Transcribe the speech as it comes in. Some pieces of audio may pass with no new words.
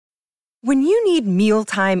When you need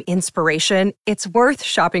mealtime inspiration, it's worth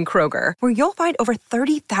shopping Kroger, where you'll find over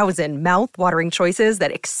 30,000 mouth-watering choices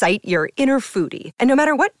that excite your inner foodie. And no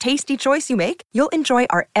matter what tasty choice you make, you'll enjoy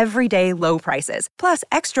our everyday low prices, plus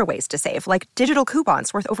extra ways to save, like digital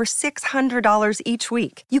coupons worth over $600 each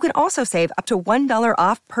week. You can also save up to $1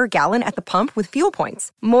 off per gallon at the pump with fuel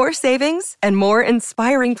points. More savings and more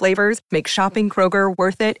inspiring flavors make shopping Kroger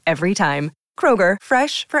worth it every time. Kroger,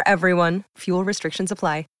 fresh for everyone. Fuel restrictions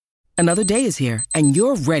apply. Another day is here, and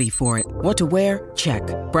you're ready for it. What to wear? Check.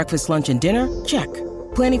 Breakfast, lunch, and dinner? Check.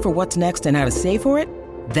 Planning for what's next and how to save for it?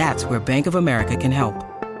 That's where Bank of America can help.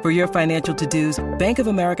 For your financial to-dos, Bank of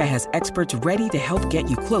America has experts ready to help get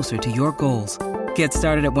you closer to your goals. Get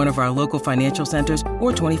started at one of our local financial centers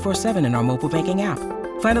or 24/7 in our mobile banking app.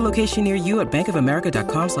 Find a location near you at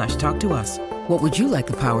bankofamerica.com/talktous. What would you like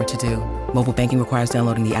the power to do? Mobile banking requires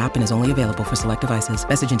downloading the app and is only available for select devices.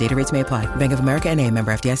 Message and data rates may apply. Bank of America N.A.,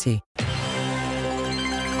 member FDIC.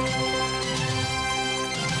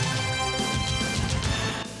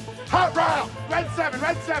 Hot route! Red 7,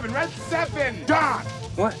 red 7, red 7! Don!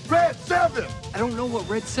 What? Red 7! I don't know what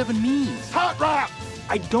red 7 means. Hot route!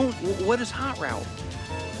 I don't. What is hot route?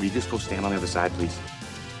 Will you just go stand on the other side, please?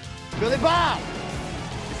 Billy Bob!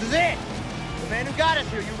 This is it! The man who got us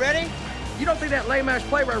here, you ready? You don't think that lame-ass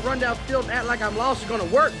play where I run downfield and act like I'm lost is gonna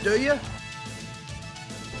work, do you?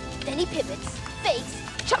 Then he pivots, fakes,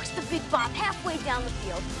 chucks the big Bob halfway down the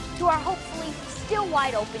field to our hopefully still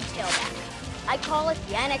wide-open tailback. I call it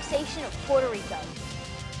the annexation of Puerto Rico.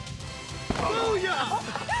 Booyah!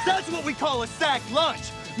 That's what we call a sack lunch!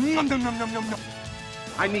 Nom, nom, nom, nom, nom, nom.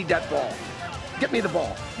 I need that ball. Get me the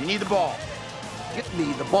ball. You need the ball. Get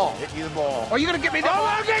me the ball. Get you the ball. Are you gonna get me the ball?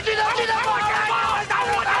 I'll get you the ball!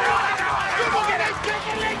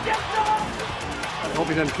 I hope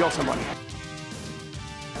he doesn't kill somebody.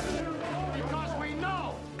 Because we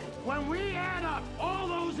know when we add up all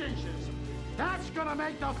those inches, that's gonna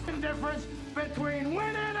make the difference between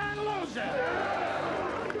winning and losing.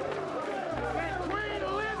 Between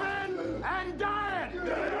living and dying.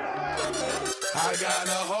 I got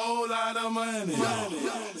a whole lot of money.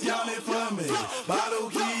 Y'all it for me. Bottle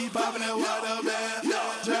keep popping that water bag.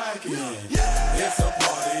 Jacking. It's a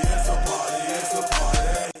party, it's a party, it's a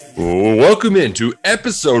party. Welcome into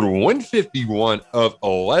episode 151 of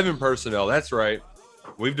 11 Personnel. That's right.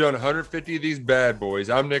 We've done 150 of these bad boys.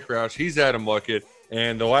 I'm Nick Roush. He's Adam Luckett.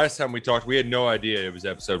 And the last time we talked, we had no idea it was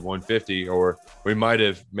episode 150, or we might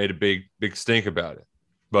have made a big stink about it.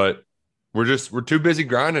 But we're too busy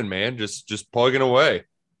grinding, man. Just plugging away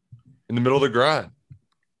in the middle of the grind.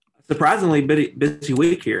 Surprisingly busy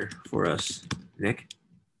week here for us, Nick.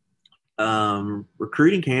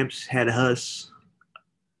 Recruiting camps had us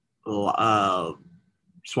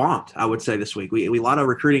swamped, I would say, this week. We a lot of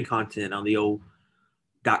recruiting content on the old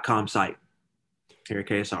 .com site here at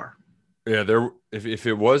KSR. Yeah, if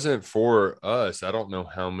it wasn't for us, I don't know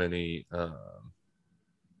how many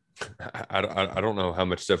I don't know how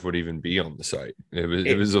much stuff would even be on the site.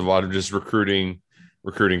 It was a lot of just recruiting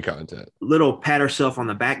content. Little pat ourselves on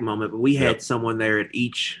the back moment, but we had someone there at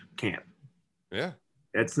each camp. Yeah.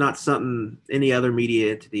 That's not something any other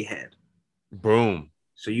media entity had. Boom.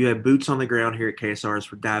 So you have boots on the ground here at KSR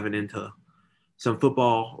as we're diving into some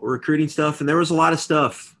football recruiting stuff. And there was a lot of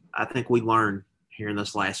stuff I think we learned here in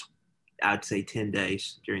this last, I'd say, 10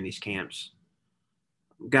 days during these camps.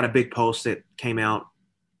 We've got a big post that came out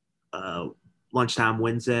lunchtime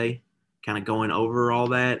Wednesday, kind of going over all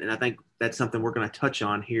that. And I think that's something we're going to touch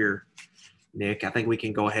on here, Nick. I think we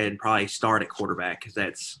can go ahead and probably start at quarterback because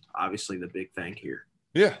that's obviously the big thing here.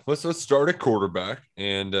 Yeah, let's start at quarterback.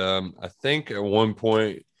 And I think at one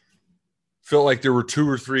point felt like there were two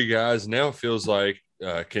or three guys. Now it feels like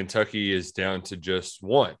Kentucky is down to just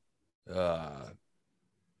one.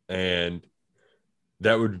 And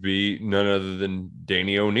that would be none other than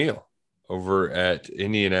Danny O'Neal over at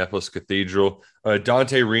Indianapolis Cathedral.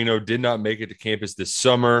 Dante Reno did not make it to campus this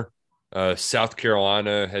summer. South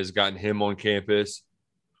Carolina has gotten him on campus.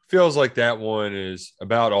 Feels like that one is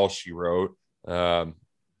about all she wrote.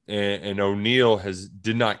 And O'Neal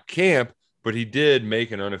did not camp, but he did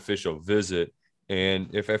make an unofficial visit. And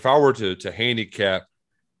if I were to handicap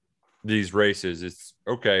these races, it's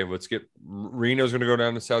okay. Let's get Reno's going to go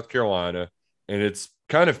down to South Carolina, and it's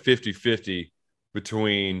kind of 50-50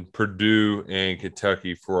 between Purdue and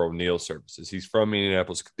Kentucky for O'Neal services. He's from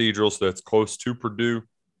Indianapolis Cathedral, so that's close to Purdue.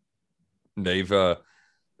 They've, I'm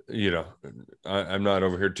not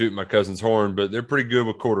over here tooting my cousin's horn, but they're pretty good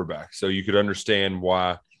with quarterbacks. So you could understand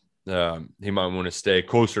why he might want to stay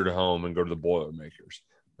closer to home and go to the Boilermakers.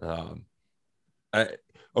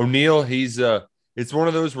 O'Neal, it's one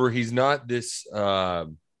of those where he's not this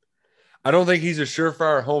I don't think he's a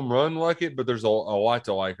surefire home run like it, but there's a lot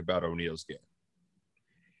to like about O'Neal's game.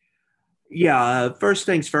 Yeah, first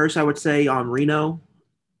things first, I would say on Reno,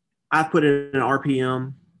 I put in an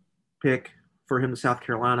RPM pick for him to South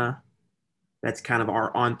Carolina. That's kind of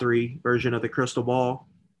our on-3 version of the crystal ball.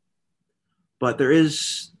 But there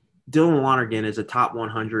is – Dylan Lonergan is a top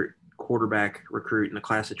 100 quarterback recruit in the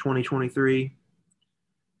class of 2023.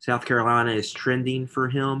 South Carolina is trending for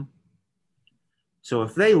him. So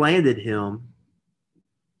if they landed him,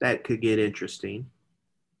 that could get interesting.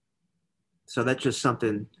 So that's just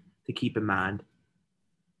something to keep in mind.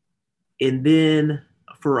 And then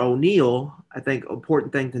for O'Neal, I think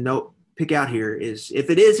important thing to pick out here is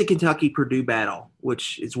if it is a Kentucky-Purdue battle,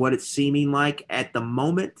 which is what it's seeming like at the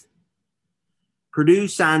moment, Purdue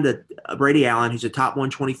signed a Brady Allen, who's a top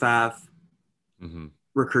 125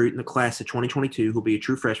 recruit in the class of 2022, who'll be a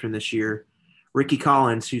true freshman this year. Ricky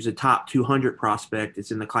Collins, who's a top 200 prospect,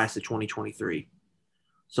 is in the class of 2023.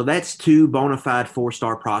 So that's 2 bona fide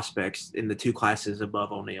 4-star prospects in the 2 classes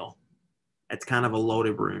above O'Neal. That's kind of a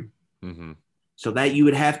loaded room. Mm-hmm. So that you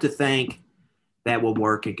would have to think that will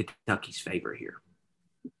work in Kentucky's favor here.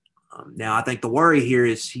 Now, I think the worry here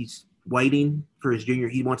is he's waiting for his junior.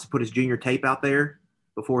 He wants to put his junior tape out there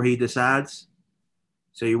before he decides.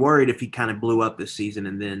 So you're worried if he kind of blew up this season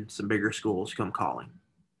and then some bigger schools come calling.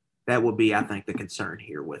 That would be, I think, the concern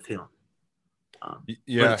here with him. But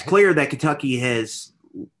it's clear that Kentucky has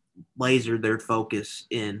lasered their focus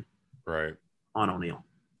in on O'Neal.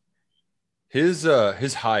 His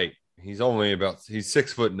height, he's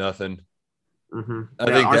 6 foot nothing. Mm-hmm.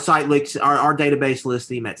 Our database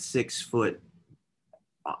lists him at 6 foot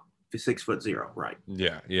 0, right?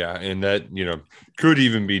 Yeah, and that could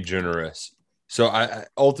even be generous. So I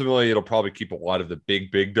ultimately it'll probably keep a lot of the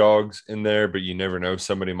big dogs in there, but you never know.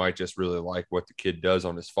 Somebody might just really like what the kid does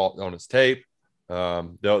on his tape.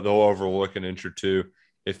 They'll overlook an inch or two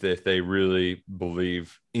if they really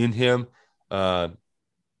believe in him. But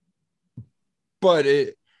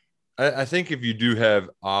I think if you do have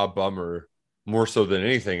a bummer, more so than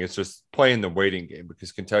anything, it's just playing the waiting game,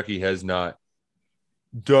 because Kentucky has not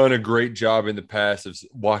done a great job in the past of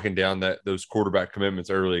locking down those quarterback commitments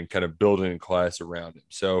early and kind of building a class around him.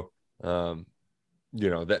 So, that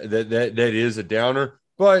is a downer,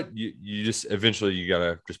 but you just eventually you got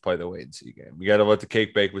to just play the wait and see game. You got to let the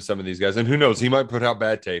cake bake with some of these guys, and who knows, he might put out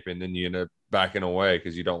bad tape and then you end up backing away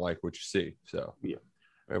because you don't like what you see. So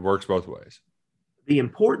it works both ways. The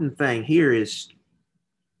important thing here is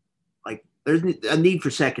there's a need for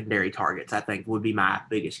secondary targets, I think, would be my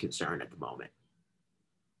biggest concern at the moment.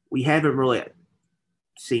 We haven't really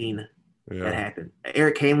seen that happen.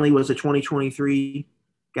 Eric Hanley was a 2023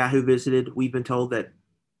 guy who visited. We've been told that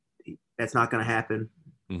that's not going to happen,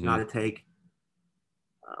 not a take.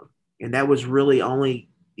 And that was really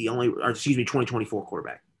 2024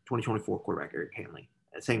 quarterback Eric Hanley,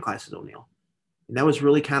 same class as O'Neal. And that was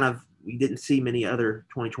really we didn't see many other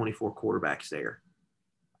 2024 quarterbacks there.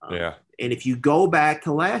 And if you go back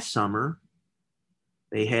to last summer,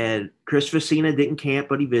 they had Chris Vicina didn't camp,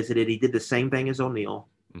 but he visited. He did the same thing as O'Neal.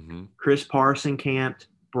 Mm-hmm. Chris Parson camped.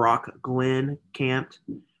 Brock Glenn camped.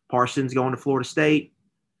 Parsons going to Florida State.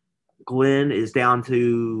 Glenn is down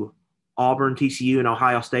to Auburn, TCU, and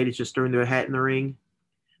Ohio State. It's just throwing their hat in the ring.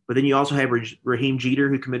 But then you also have Raheem Jeter,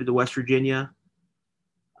 who committed to West Virginia.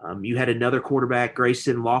 You had another quarterback,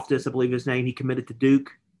 Grayson Loftus, I believe his name. He committed to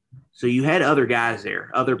Duke. So you had other guys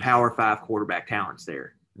there, other Power 5 quarterback talents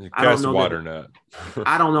there. I don't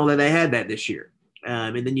know that they had that this year.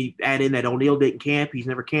 And then you add in that O'Neal didn't camp. He's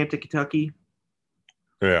never camped at Kentucky.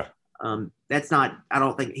 Yeah. That's not – I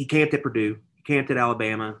don't think – he camped at Purdue. He camped at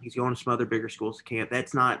Alabama. He's going to some other bigger schools to camp.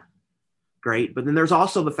 That's not great. But then there's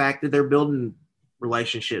also the fact that they're building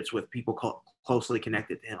relationships with people closely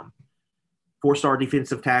connected to him. 4-star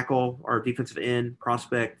defensive tackle or defensive end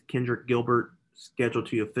prospect Kendrick Gilbert scheduled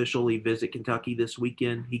to officially visit Kentucky this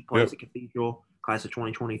weekend. He plays at Cathedral, class of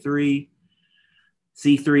 2023.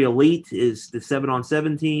 C3 Elite is the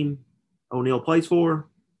 7-on-7 team O'Neal plays for.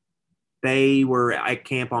 They were at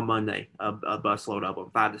camp on Monday, a busload of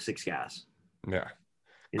them, 5 to 6 guys. Yeah,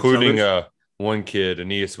 including one kid,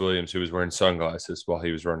 Aeneas Williams, who was wearing sunglasses while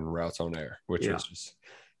he was running routes on air, which was just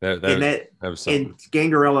that was something. And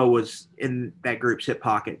Gangarello was in that group's hip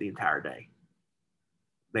pocket the entire day.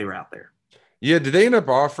 They were out there. Yeah, did they end up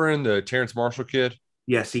offering the Terrence Marshall kid?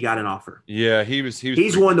 Yes, he got an offer. Yeah,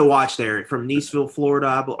 he's one to watch there from Niceville, Florida,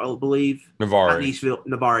 I believe.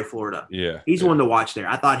 Navarre, Florida. Yeah, he's one to watch there.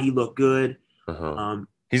 I thought he looked good. Uh-huh.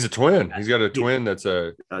 He's a twin. He's got a twin that's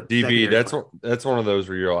a DB. That's one of those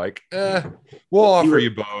where you're like, we'll offer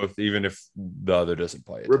you both, even if the other doesn't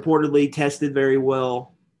play it. Reportedly tested very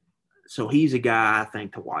well. So he's a guy I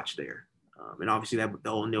think to watch there. And obviously the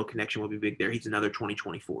O'Neal connection will be big there. He's another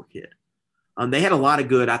 2024 kid. They had a lot of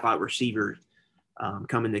good, I thought, receivers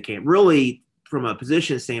coming to camp. Really, from a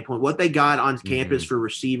position standpoint, what they got on campus for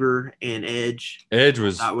receiver and edge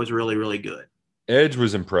was really, really good. Edge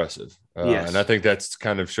was impressive. Yes. And I think that's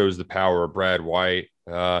kind of shows the power of Brad White.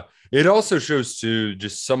 It also shows, too,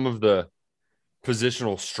 just some of the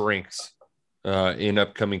positional strengths in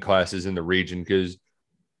upcoming classes in the region because,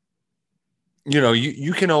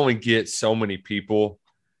 you can only get so many people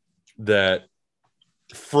that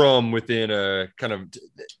from within a kind of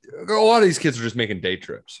 – a lot of these kids are just making day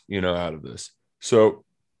trips, out of this. So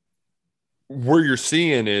where you're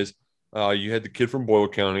seeing is you had the kid from Boyle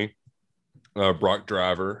County, Brock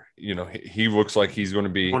Driver. He looks like he's going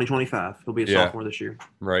to be 2025. He'll be a sophomore this year.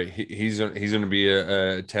 Right. He's going to be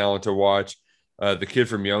a talent to watch. The kid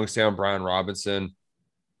from Youngstown, Brian Robinson,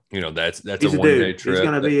 that's a one-day trip. He's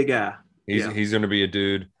going to be a guy. He's going to be a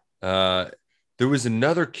dude. There was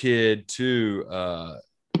another kid too.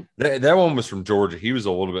 That one was from Georgia. He was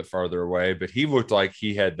a little bit farther away, but he looked like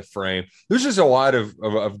he had the frame. There's just a lot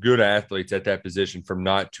of good athletes at that position from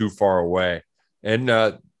not too far away. And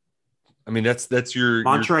that's your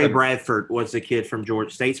Montre Bradford was the kid from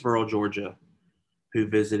Statesboro, Georgia, who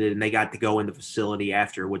visited, and they got to go in the facility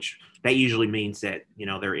after, which that usually means that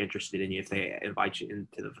they're interested in you if they invite you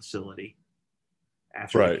into the facility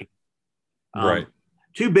after. Right. Right.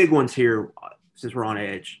 Two big ones here since we're on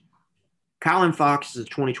edge. Kylan Fox is a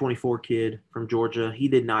 2024 kid from Georgia. He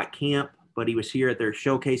did not camp, but he was here at their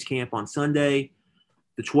showcase camp on Sunday,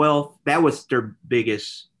 the 12th. That was their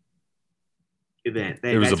biggest event.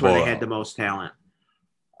 That's where they had the most talent.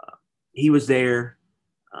 He was there.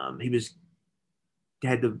 He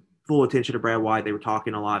had the full attention of Brad White. They were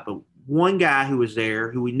talking a lot. But one guy who was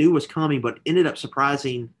there who we knew was coming but ended up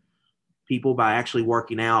surprising people by actually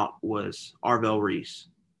working out was Arvell Reese.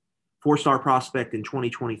 4-star prospect in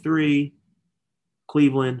 2023,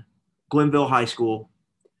 Cleveland, Glenville High School.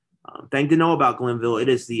 Thing to know about Glenville, it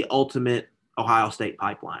is the ultimate Ohio State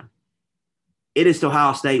pipeline. It is to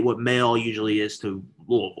Ohio State what Mel usually is to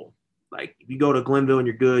Louisville. Like, if you go to Glenville and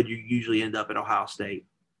you're good, you usually end up at Ohio State.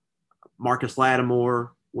 Marcus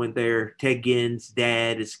Lattimore went there. Ted Ginn's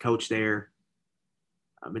dad is coach there.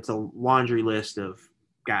 It's a laundry list of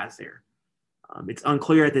guys there. It's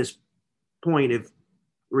unclear at this point if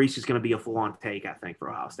Reese is going to be a full-on take, I think, for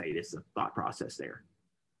Ohio State. It's the thought process there.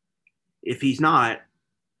 If he's not,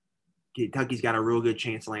 Kentucky's got a real good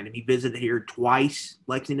chance of landing. He visited here twice,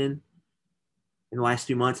 Lexington, in the last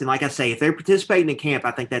 2 months. And like I say, if they're participating in camp,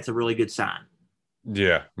 I think that's a really good sign.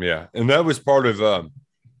 Yeah. And that was part of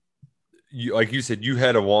like you said, you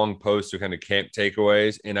had a long post of kind of camp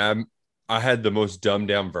takeaways, and I had the most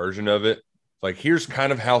dumbed-down version of it. Like, here's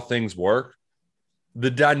kind of how things work. The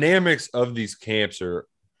dynamics of these camps are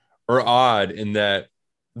odd in that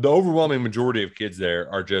the overwhelming majority of kids there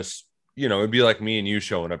are just, it'd be like me and you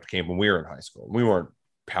showing up to camp when we were in high school. We weren't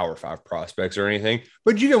Power 5 prospects or anything,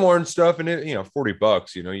 but you can learn stuff, and it,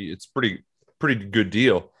 $40, it's pretty good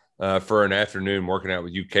deal for an afternoon working out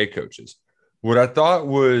with UK coaches. What I thought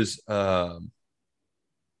was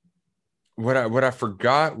what I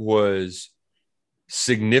forgot was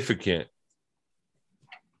significant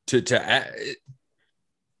to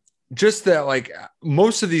just that, like,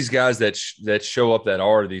 most of these guys that show up that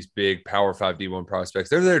are these big Power 5 D1 prospects,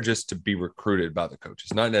 they're there just to be recruited by the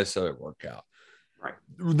coaches, not necessarily work out. Right.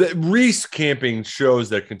 The Reese camping shows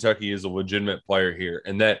that Kentucky is a legitimate player here,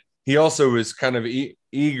 and that he also is kind of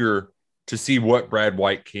eager to see what Brad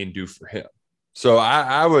White can do for him. So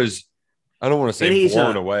I don't want to say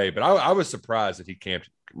blown away, but I was surprised that he camped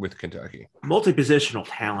with Kentucky. Multi-positional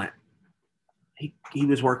talent. He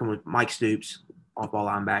was working with Mike Stoops, off-ball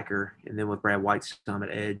linebacker, and then with Brad White's thumb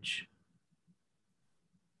at edge.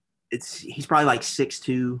 He's probably like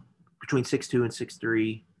 6'2", between 6'2" and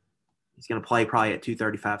 6'3". He's going to play probably at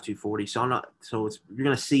 235, 240. So you're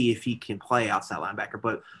going to see if he can play outside linebacker,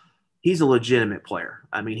 but he's a legitimate player.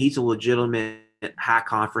 I mean, he's a legitimate high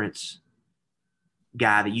conference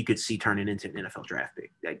guy that you could see turning into an NFL draft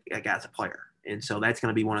pick. That guy's a player. And so that's going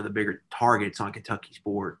to be one of the bigger targets on Kentucky's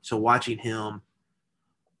board. So watching him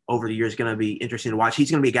over the years is going to be interesting to watch.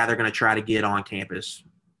 He's going to be a guy they're going to try to get on campus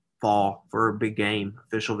fall for a big game,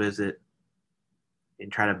 official visit,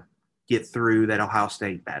 and try to get through that Ohio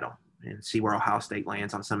State battle and see where Ohio State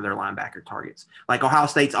lands on some of their linebacker targets. Like, Ohio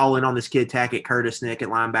State's all in on this kid, Tackett Curtis Nick at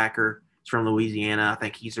linebacker. He's from Louisiana. I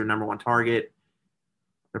think he's their number one target.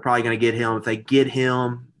 They're probably going to get him. If they get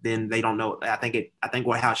him, then they don't know. I think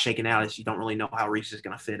how it's shaking out is you don't really know how Reese is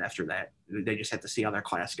going to fit after that. They just have to see how their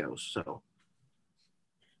class goes. So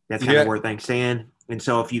that's kind of where things stand. And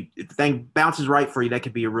so if the thing bounces right for you, that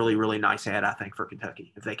could be a really, really nice ad, I think, for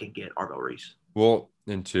Kentucky if they can get Arvell Reese. Well,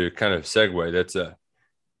 and to kind of segue, that's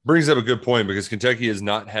brings up a good point because Kentucky has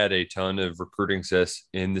not had a ton of recruiting success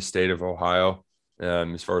in the state of Ohio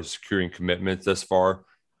as far as securing commitments thus far.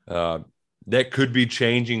 That could be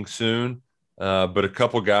changing soon, but a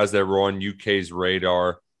couple guys that were on UK's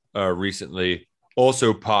radar recently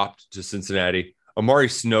also popped to Cincinnati. Amari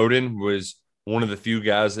Snowden was one of the few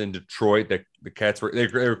guys in Detroit that the Cats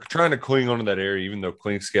were trying to cling onto that area, even though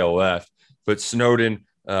Clinkscale left. But Snowden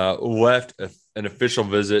left an official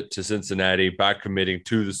visit to Cincinnati by committing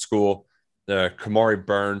to the school. Kamari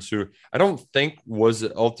Burns, who I don't think was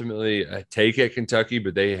ultimately a take at Kentucky,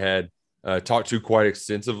 but they had talked to quite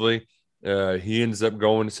extensively. He ends up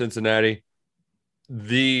going to Cincinnati.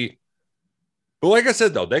 But like I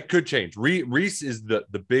said, though, that could change. Reese is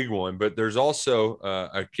the big one, but there's also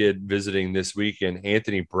a kid visiting this weekend,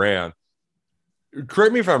 Anthony Brown.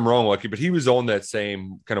 Correct me if I'm wrong, Lucky, but he was on that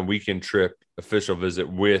same kind of weekend trip official visit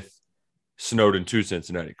with Snowden to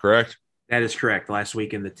Cincinnati, correct? That is correct. Last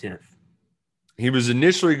weekend, the 10th. He was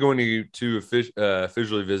initially going to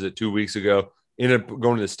officially visit 2 weeks ago, ended up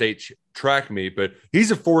going to the state track meet, but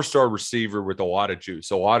he's a 4-star receiver with a lot of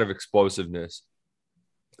juice, a lot of explosiveness.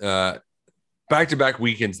 Back-to-back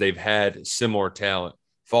weekends, they've had similar talent,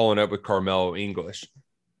 following up with Carmelo English.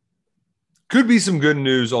 Could be some good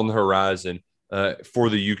news on the horizon for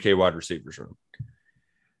the UK wide receivers room.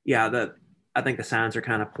 Yeah, I think the signs are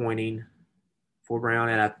kind of pointing for Brown,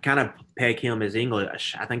 and I kind of peg him as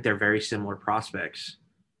English. I think they're very similar prospects.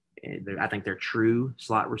 I think they're true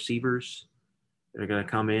slot receivers. They're going to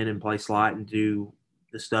come in and play slot and do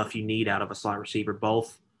the stuff you need out of a slot receiver.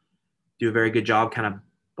 Both do a very good job kind of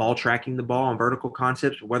ball tracking the ball on vertical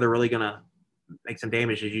concepts. Where they're really going to make some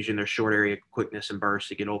damage is using their short area quickness and burst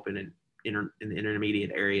to get open in the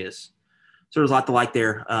intermediate areas. So there's a lot to like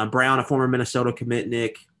there. Brown, a former Minnesota commit,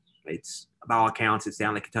 Nick. It's by all accounts, it's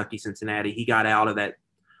down to Kentucky, Cincinnati. He got out of that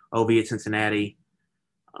OV at Cincinnati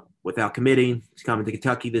without committing. He's coming to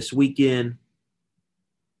Kentucky this weekend.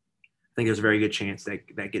 I think there's a very good chance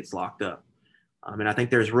that gets locked up. And I think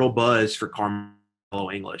there's real buzz for Carmelo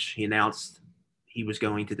English. He announced he was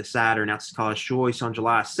going to decide or announce his college choice on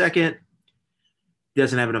July 2nd. He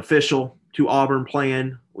doesn't have an official to Auburn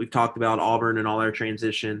plan. We've talked about Auburn and all their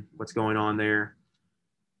transition, what's going on there.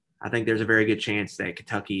 I think there's a very good chance that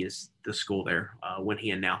Kentucky is the school there when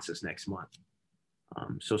he announces next month.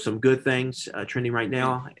 So some good things trending right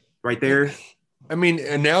now, right there. I mean,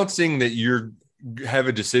 announcing that you have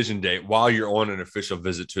a decision date while you're on an official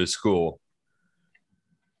visit to a school.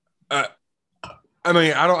 I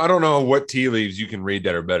mean, I don't know what tea leaves you can read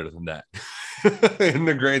that are better than that in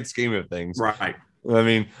the grand scheme of things. Right. I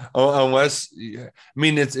mean, unless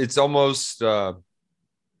it's almost I'd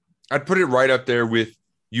put it right up there with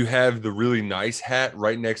you have the really nice hat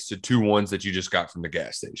right next to two ones that you just got from the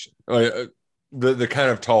gas station. The kind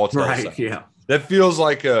of tall right, sign. Yeah. That feels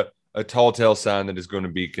like a tall tale sign that is going to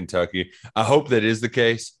be Kentucky. I hope that is the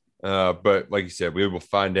case. But like you said, we will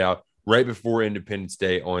find out right before Independence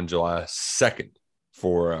Day on July 2nd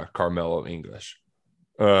for Carmelo English.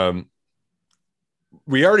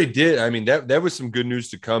 We already did. I mean, that was some good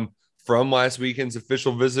news to come from last weekend's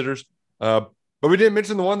official visitors. But we didn't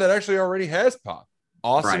mention the one that actually already has popped.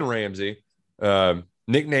 Austin Ramsey,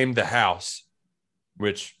 nicknamed The House,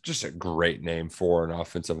 which just a great name for an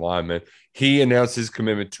offensive lineman. He announced his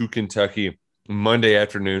commitment to Kentucky Monday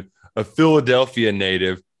afternoon, a Philadelphia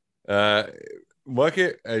native.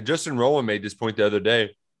 Justin Rowland made this point the other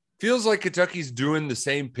day. Feels like Kentucky's doing the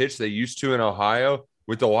same pitch they used to in Ohio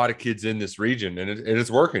with a lot of kids in this region, and it's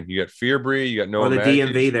working. You got Fearbury, you got Noah the Matthews.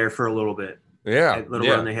 DMV there for a little bit. Yeah,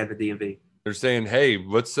 run they had the DMV. They're saying, hey,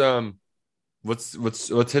 let's hit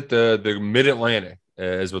the Mid-Atlantic,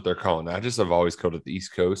 is what they're calling it. I've always called it the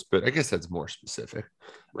East Coast, but I guess that's more specific.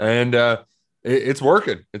 Right. And it's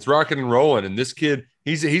working. It's rocking and rolling. And this kid,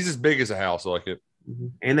 he's as big as a house. I like it. Mm-hmm.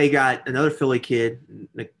 And they got another Philly kid,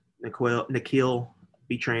 Nikhil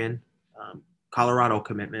Betran, Colorado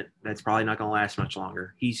commitment. That's probably not going to last much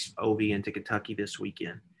longer. He's OV into Kentucky this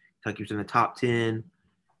weekend. Kentucky was in the top 10.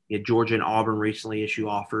 He had Georgia and Auburn recently issue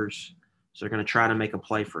offers. So they're going to try to make a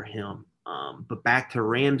play for him. But back to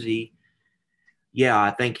Ramsey, yeah,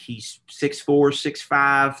 I think he's 6'4",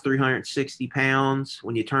 6'5", 360 pounds.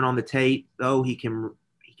 When you turn on the tape, though, he can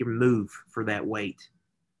move for that weight.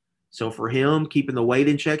 So for him, keeping the weight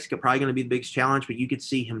in check is probably going to be the biggest challenge, but you could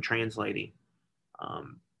see him translating.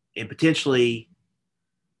 And potentially,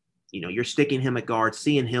 you're sticking him at guard,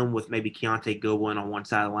 seeing him with maybe Keontae Goodwin on one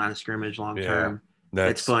side of the line of scrimmage long term.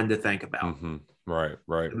 that's fun to think about. Mm-hmm. Right.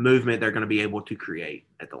 The movement they're going to be able to create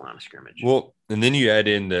at the line of scrimmage. Well, and then you add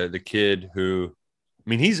in the kid who, I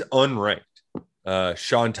mean, he's unranked.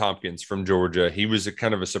 Sean Tompkins from Georgia. He was a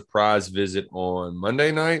kind of a surprise visit on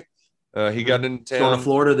Monday night. He got into town. Going to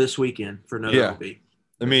Florida this weekend for Notre Dame.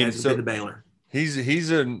 I mean, so to Baylor.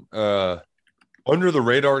 He's an under the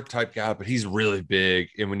radar type guy, but he's really big.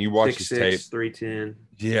 And when you watch his tape, 310.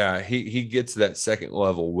 Yeah, he gets that second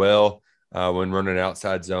level well when running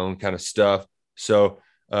outside zone kind of stuff. So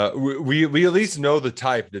we at least know the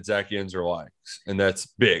type that Zach Yenser likes, and that's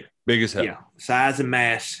big as hell. Yeah, size and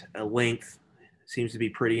mass, length seems to be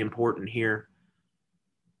pretty important here.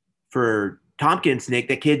 For Tompkins, Nick,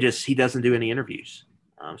 that kid he doesn't do any interviews.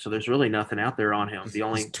 So there's really nothing out there on him. The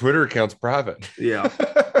only his Twitter account's private. Yeah.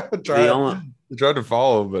 tried to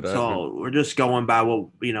follow, but so we're just going by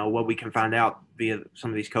what we can find out via some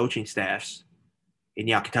of these coaching staffs. And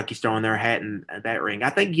yeah, Kentucky's throwing their hat in that ring. I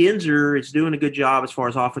think Yenser is doing a good job as far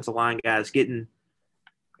as offensive line guys, getting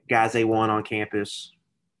guys they want on campus.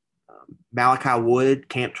 Malachi Wood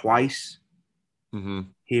camped twice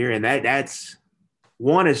here, and that's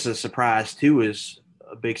one is a surprise. Two is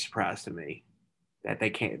a big surprise to me that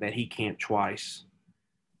he camped twice.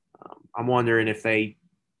 I'm wondering if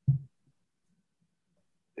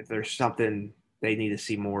there's something they need to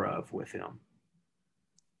see more of with him.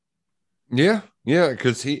 Yeah,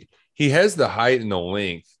 because he has the height and the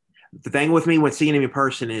length. The thing with me when seeing him in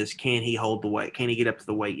person is, can he hold the weight? Can he get up to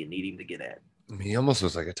the weight you need him to get at? I mean, he almost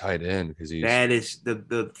looks like a tight end because that is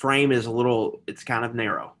the frame is it's kind of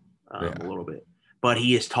narrow a little bit, but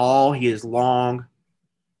he is tall, he is long,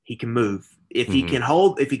 he can move. If he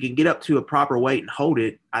can get up to a proper weight and hold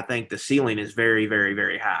it, I think the ceiling is very, very,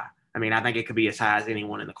 very high. I mean, I think it could be as high as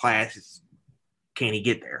anyone in the class. Can he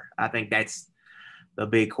get there? I think that's the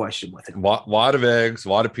big question with him. A lot of eggs, a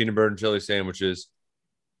lot of peanut butter and jelly sandwiches.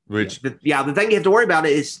 The thing you have to worry about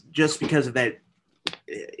is just because of that,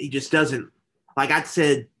 he just doesn't. Like I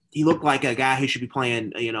said, he looked like a guy who should be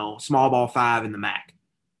playing, small ball 5 in the MAC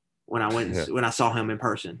when I saw him in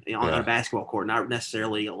person on a basketball court, not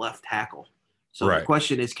necessarily a left tackle. So the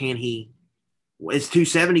question is, is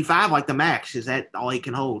 275 like the max? Is that all he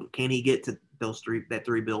can hold? Can he get to that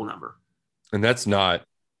 3 bill number? And that's not.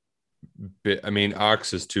 I mean,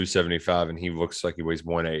 Ox is 275 and he looks like he weighs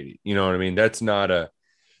 180. You know what I mean? That's not a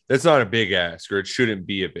big ask, or it shouldn't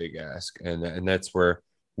be a big ask. And that's where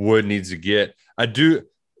Wood needs to get.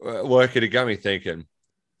 It got me thinking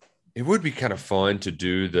it would be kind of fun to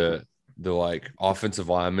do the like offensive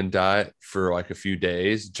lineman diet for like a few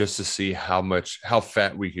days just to see how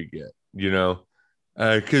fat we could get,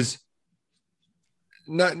 because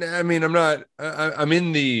I'm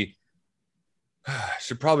in the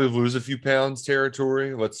should probably lose a few pounds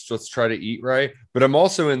territory. Let's try to eat right. But I'm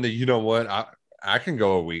also in the, I can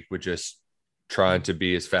go a week with just trying to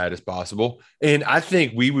be as fat as possible. And I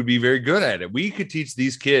think we would be very good at it. We could teach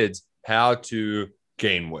these kids how to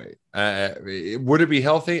gain weight. Would it be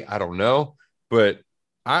healthy? I don't know. But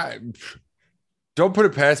I don't put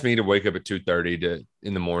it past me to wake up at 2:30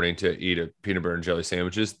 in the morning to eat a peanut butter and jelly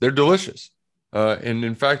sandwiches. They're delicious. And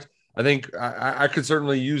in fact, I think I could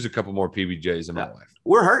certainly use a couple more PBJs in my life.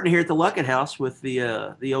 We're hurting here at the Luckett house with the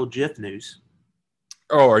old Jif news.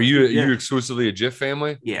 Oh, are you exclusively a Jif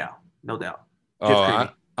family? Yeah, no doubt.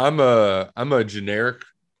 I'm a generic,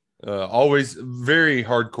 always very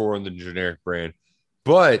hardcore on the generic brand.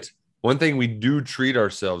 But one thing we do treat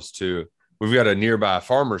ourselves to, we've got a nearby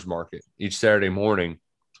farmer's market each Saturday morning,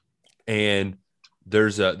 and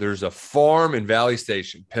there's a farm in Valley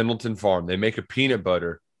Station, Pendleton Farm. They make a peanut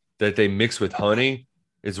butter that they mix with honey.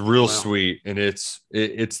 It's real sweet, and it's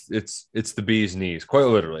the bee's knees, quite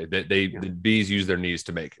literally. The bees use their knees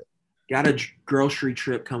to make it. Got a grocery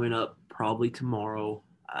trip coming up probably tomorrow.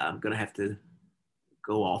 I'm gonna have to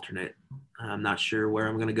go alternate. I'm not sure where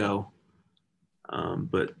I'm gonna go,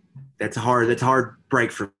 but that's a hard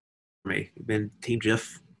break for me. I've been Team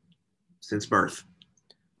Jif since birth.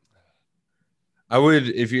 I would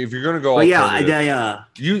if you're gonna go. But you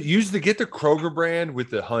get the Kroger brand with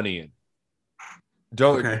the honey in.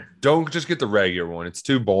 Don't just get the regular one. It's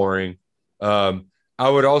too boring. I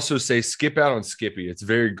would also say skip out on Skippy. It's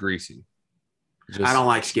very greasy. I don't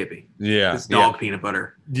like Skippy. Yeah, it's dog peanut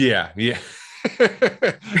butter. Yeah.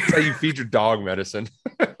 That's how you feed your dog medicine.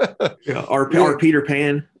 Or Peter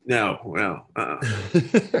Pan. No.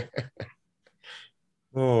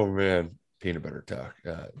 Oh man. Peanut butter talk.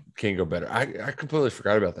 Can't go better. I completely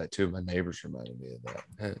forgot about that too. My neighbors reminded me of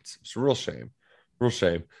that. It's a real shame.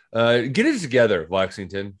 Get it together,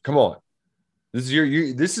 Lexington. Come on. This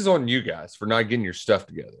is on you guys for not getting your stuff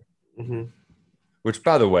together. Mm-hmm. which,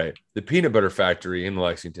 by the way, the peanut butter factory in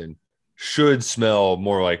Lexington should smell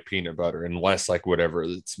more like peanut butter and less like whatever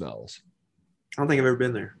it smells. I don't think I've ever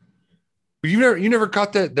been there. You never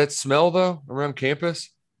caught that smell though around campus?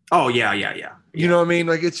 Oh yeah. You know what I mean?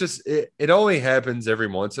 Like it's just it only happens every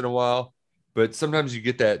once in a while, but sometimes you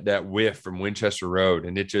get that whiff from Winchester Road,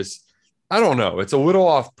 and it just I don't know. It's a little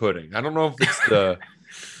off-putting. I don't know if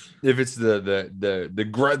it's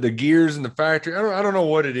the gears in the factory. I don't know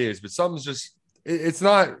what it is, but something's just it's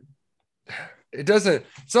not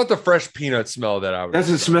the fresh peanut smell that I would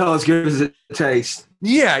doesn't smell as good as it tastes.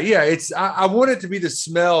 Yeah. It's I want it to be the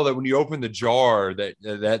smell that when you open the jar,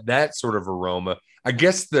 that sort of aroma. I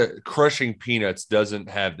guess the crushing peanuts doesn't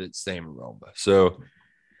have that same aroma. So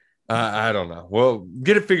I don't know. Well,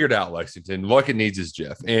 get it figured out, Lexington. Like it needs is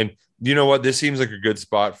Jeff. And you know what? This seems like a good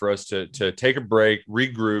spot for us to take a break,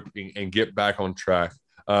 regroup, and get back on track.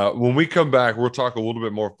 When we come back, we'll talk a little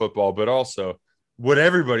bit more football, but also what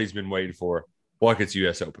everybody's been waiting for, Buckets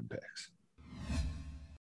US Open picks.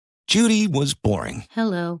 Judy was boring.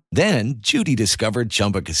 Hello. Then Judy discovered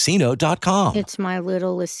ChumbaCasino.com. It's my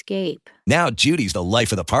little escape. Now Judy's the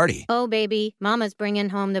life of the party. Oh, baby, mama's bringing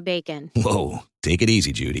home the bacon. Whoa, take it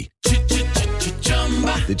easy, Judy.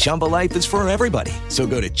 The Chumba life is for everybody. So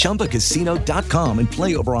go to ChumbaCasino.com and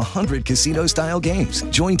play over 100 casino-style games.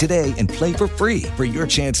 Join today and play for free for your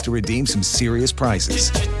chance to redeem some serious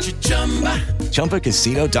prizes.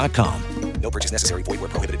 ChumbaCasino.com. No purchase necessary. Void where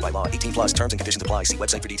prohibited by law. 18 plus terms and conditions apply. See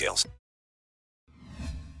website for details.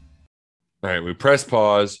 All right, we press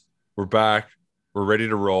pause. We're back. We're ready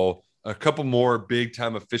to roll. A couple more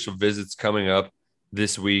big-time official visits coming up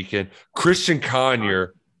this week. And Christian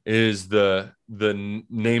Conyer is the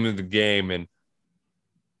name of the game. And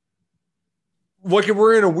look,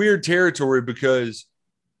 we're in a weird territory because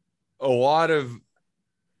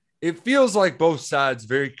it feels like both sides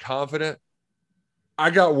very confident. I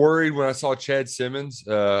got worried when I saw Chad Simmons,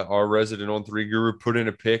 our resident On 3 guru, put in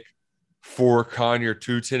a pick for Conyer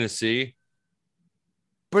to Tennessee.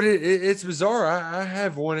 But it's bizarre. I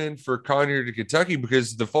have one in for Conyer to Kentucky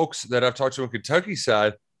because the folks that I've talked to on Kentucky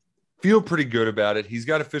side feel pretty good about it. He's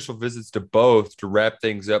got official visits to both to wrap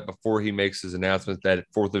things up before he makes his announcement that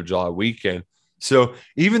 4th of July weekend. So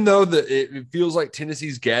even though it feels like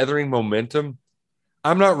Tennessee's gathering momentum,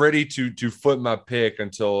 I'm not ready to flip my pick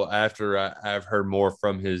until after I've heard more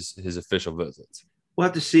from his official visits. We'll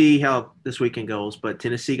have to see how this weekend goes, but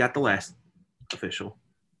Tennessee got the last official.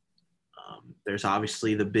 There's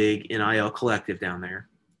obviously the big NIL collective down there.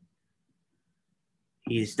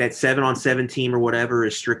 That 7-on-7 team or whatever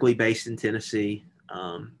is strictly based in Tennessee.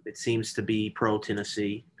 It seems to be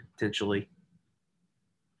pro-Tennessee, potentially.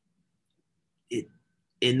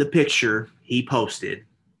 In the picture he posted,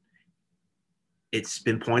 it's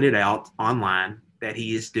been pointed out online that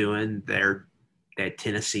he is doing that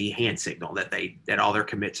Tennessee hand signal that all their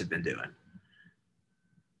commits have been doing.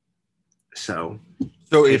 So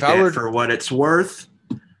if I were for what it's worth,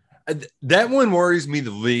 that one worries me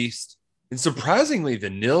the least. And surprisingly, the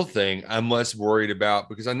nil thing I'm less worried about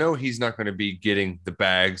because I know he's not going to be getting the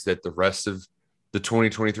bags that the rest of the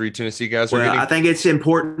 2023 Tennessee guys are getting. I think it's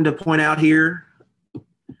important to point out here,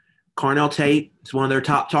 Carnell Tate is one of their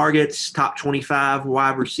top targets, top 25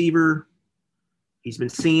 wide receiver. He's been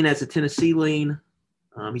seen as a Tennessee lean.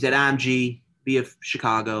 He's at IMG via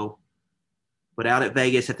Chicago. But out at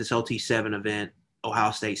Vegas at this LT7 event,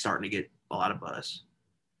 Ohio State's starting to get a lot of buzz.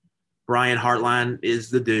 Brian Hartline is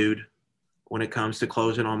the dude when it comes to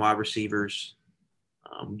closing on wide receivers.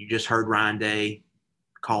 You just heard Ryan Day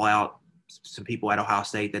call out some people at Ohio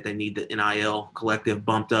State that they need the NIL collective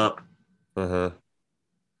bumped up. Uh-huh.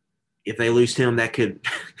 If they lose him, that could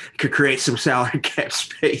create some salary cap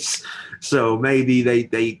space. So maybe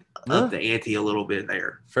they up the ante a little bit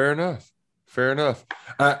there. Fair enough.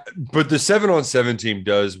 But the 7-on-7 team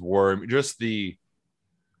does worry. Just the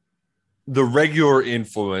regular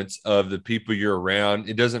influence of the people you're around,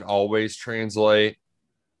 it doesn't always translate.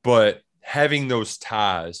 But having those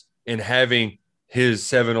ties and having his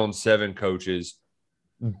 7-on-7 coaches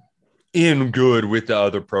in good with the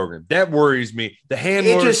other program, that worries me. The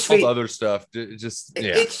handlers, all the other stuff,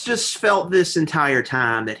 It's just felt this entire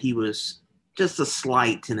time that he was just a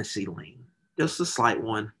slight Tennessee lean, just a slight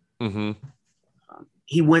one. Mm-hmm.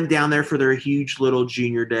 He went down there for their huge little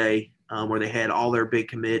junior day where they had all their big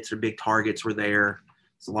commits or big targets were there.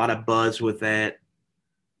 There's a lot of buzz with that.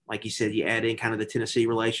 Like you said, you add in kind of the Tennessee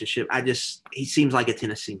relationship. He seems like a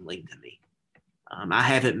Tennessee lean to me. I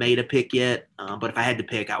haven't made a pick yet, but if I had to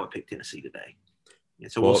pick, I would pick Tennessee today.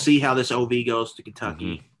 And so we'll see how this OV goes to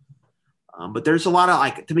Kentucky. Mm-hmm. But there's a lot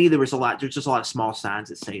of there's just a lot of small signs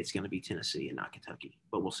that say it's going to be Tennessee and not Kentucky,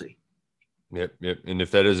 but we'll see. Yep. And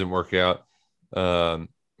if that doesn't work out,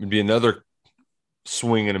 it'd be another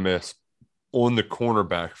swing and a miss on the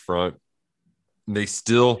cornerback front. They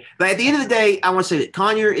still. But at the end of the day, I want to say that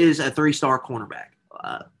Conyer is a 3-star cornerback.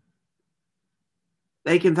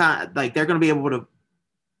 They can find they're going to be able to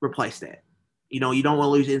replace that. You don't want to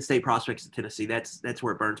lose in-state prospects to Tennessee. That's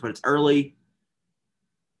where it burns. But it's early.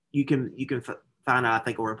 You can find out, I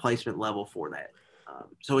think, a replacement level for that.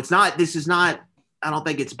 So it's not. This is not. I don't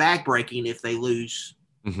think it's backbreaking if they lose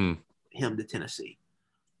him to Tennessee.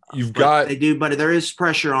 They do, but there is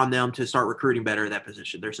pressure on them to start recruiting better at that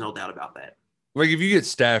position. There's no doubt about that. Like if you get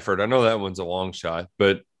Stafford, I know that one's a long shot,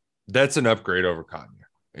 but that's an upgrade over Conyer.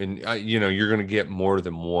 And you're going to get more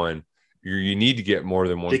than one. You need to get more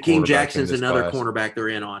than one. Jakeem Jackson's another cornerback they're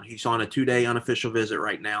in on. He's on a 2-day unofficial visit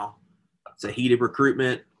right now. It's a heated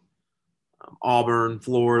recruitment. Auburn,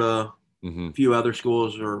 Florida, a few other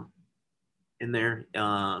schools are in there.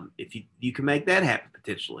 If you can make that happen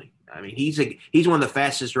potentially. I mean, he's one of the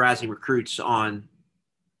fastest rising recruits on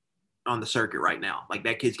the circuit right now. Like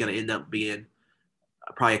that kid's going to end up being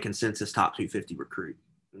probably a consensus top 250 recruit.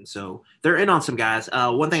 And so they're in on some guys.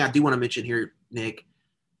 One thing I do want to mention here, Nick,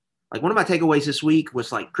 like one of my takeaways this week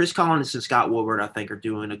was like Chris Collins and Scott Woodward, I think, are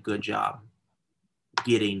doing a good job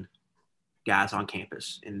getting guys on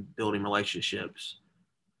campus and building relationships.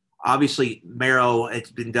 Obviously, Marrow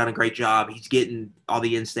has been done a great job. He's getting all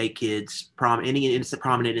the in-state kids, any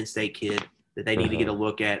prominent in-state kid that they need to get a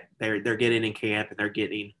look at. They're getting in camp and they're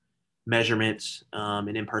getting measurements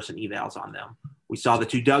and in-person evals on them. We saw the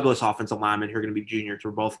 2 Douglas offensive linemen who are going to be juniors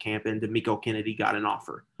were both camping. D'Amico Kennedy got an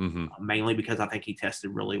offer, mainly because I think he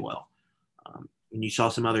tested really well. And you saw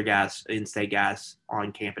some other guys, in-state guys,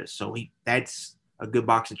 on campus. So that's a good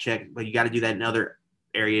box to check, but you got to do that in other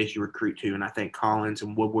areas you recruit to. And I think Collins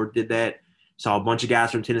and Woodward did that. Saw a bunch of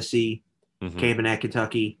guys from Tennessee camping at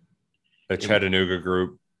Kentucky. A Chattanooga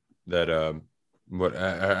group that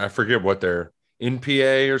I forget what they're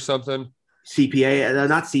NPA or something. CPA,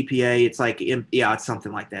 not CPA. It's like, it's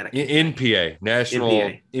something like that. NPA, National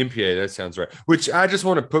NPA. That sounds right. Which I just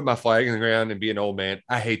want to put my flag in the ground and be an old man.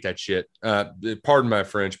 I hate that shit. Pardon my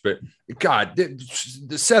French, but God, the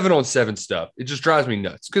 7-on-7 stuff, it just drives me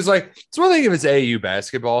nuts. Because it's one thing if it's AAU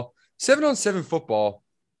basketball. 7-on-7 football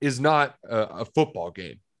is not a football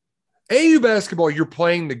game. AAU basketball, you're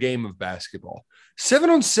playing the game of basketball.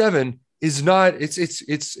 7-on-7 is not.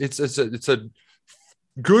 It's a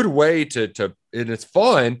good way to and it's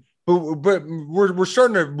fun, but we're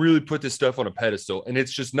starting to really put this stuff on a pedestal, and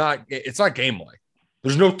it's just not. It's not game like.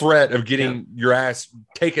 There's no threat of getting your ass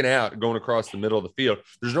taken out going across the middle of the field.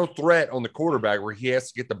 There's no threat on the quarterback where he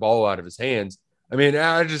has to get the ball out of his hands. I mean,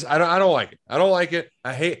 I don't like it. I don't like it.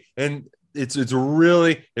 I hate, and they've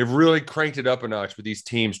really cranked it up a notch with these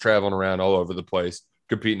teams traveling around all over the place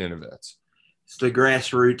competing in events. It's the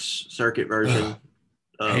grassroots circuit version.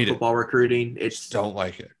 Football recruiting. Don't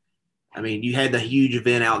like it. I mean, you had the huge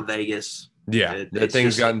event out in Vegas. Yeah, that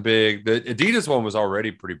thing's gotten big. The Adidas one was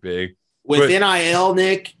already pretty big. With NIL,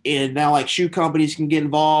 Nick, and now like shoe companies can get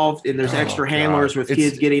involved, and there's extra handlers with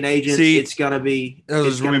kids getting agents. It's gonna be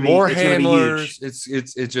there's gonna be more handlers.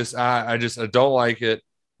 It's just I don't like it.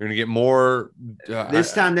 You're gonna get more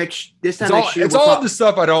this time next year. It's all the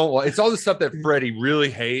stuff I don't like. It's all the stuff that Freddie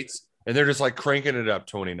really hates, and they're just like cranking it up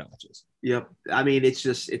 20 notches. Yep. I mean, it's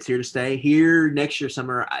here to stay. Here next year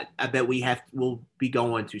summer, I bet we'll be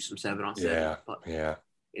going to some 7-on-7. Yeah.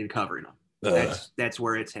 And covering them. That's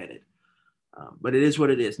where it's headed. But it is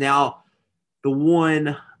what it is. Now, the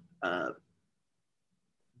one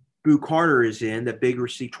Boo Carter is in, the big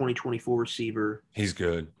 2024 receiver. He's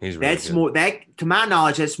good. He's really good. More to my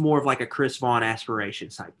knowledge, that's more of like a Chris Vaughn aspiration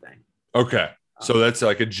type thing. Okay. So that's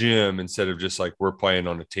like a gym instead of just like we're playing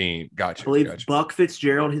on a team. Gotcha. I believe Buck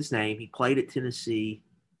Fitzgerald, his name. He played at Tennessee.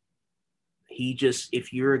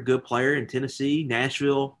 If you're a good player in Tennessee,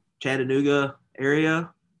 Nashville, Chattanooga area,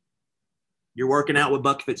 you're working out with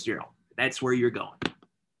Buck Fitzgerald. That's where you're going.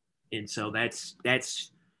 And so that's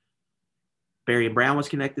Barry and Brown was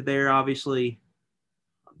connected there, obviously.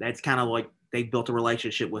 That's kind of like they built a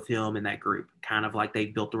relationship with him in that group, kind of like they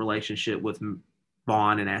built a relationship with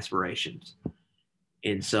Vaughn and Aspirations.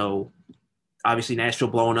 And so, obviously, Nashville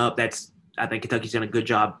blowing up, I think Kentucky's done a good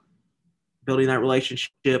job building that relationship,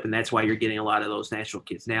 and that's why you're getting a lot of those Nashville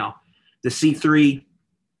kids. Now, the C3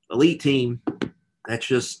 elite team, that's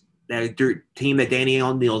just that team that Danny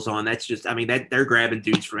O'Neal's on. That's just, I mean, they're grabbing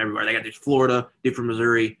dudes from everywhere. They got dudes from Florida, dude from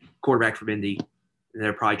Missouri, quarterback from Indy, and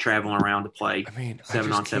they're probably traveling around to play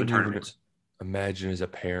 7-on-7 tournaments. Imagine as a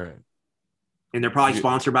parent. And they're probably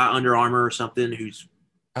sponsored by Under Armour or something who's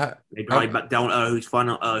They probably don't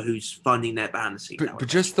know who's funding that behind the scenes. But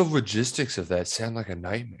just the logistics of that sound like a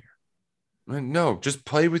nightmare. No, just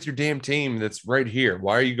play with your damn team that's right here.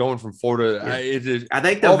 Why are you going from Florida? Yeah. I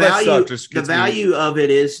think the value of it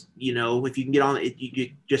is, if you can get on it, you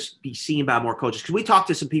could just be seen by more coaches. Because we talked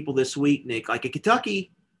to some people this week, Nick, like in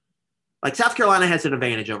Kentucky, like South Carolina has an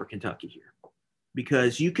advantage over Kentucky here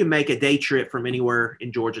because you can make a day trip from anywhere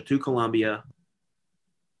in Georgia to Columbia.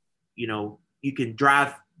 You can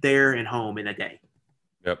drive there and home in a day.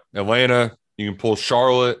 Yep. Atlanta, you can pull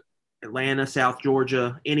Charlotte. Atlanta, South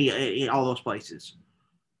Georgia, any all those places.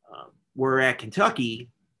 Where at Kentucky,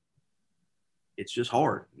 it's just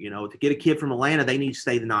hard. To get a kid from Atlanta, they need to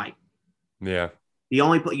stay the night. Yeah.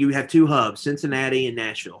 You have two hubs, Cincinnati and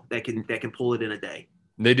Nashville, that can pull it in a day.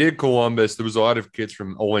 They did Columbus. There was a lot of kids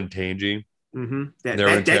from Olentangy. Mm-hmm.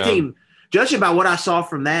 That team, judging by what I saw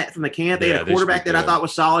from the camp, they had a quarterback that I thought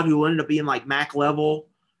was solid who ended up being like MAC level.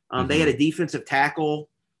 They had a defensive tackle.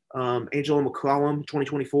 Angelo McCollum,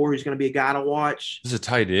 2024, who's going to be a guy to watch. There's a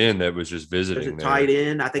tight end that was just visiting. There's a tight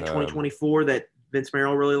end, I think 2024 that Vince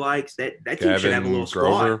Merrill really likes. That team should have a little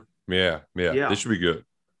squad. Yeah. This should be good.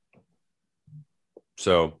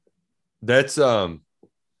 So that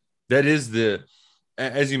is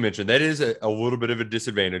as you mentioned, that is a little bit of a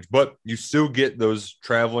disadvantage, but you still get those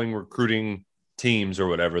traveling recruiting teams or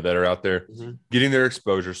whatever that are out there getting their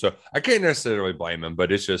exposure. So I can't necessarily blame them,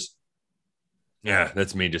 but it's just, yeah,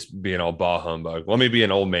 that's me just being all bah humbug. Let me be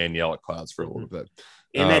an old man, yell at clouds for a little bit.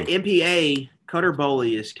 And that MPA, Cutter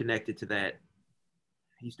Boley is connected to that.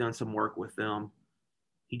 He's done some work with them.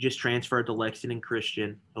 He just transferred to Lexington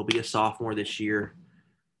Christian. He'll be a sophomore this year.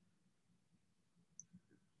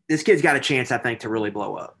 This kid's got a chance, I think, to really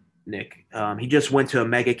blow up, Nick. He just went to a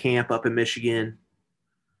mega camp up in Michigan.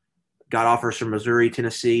 Got offers from Missouri,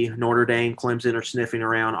 Tennessee, Notre Dame, Clemson are sniffing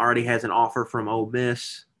around. Already has an offer from Ole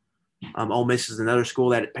Miss. Ole Miss is another school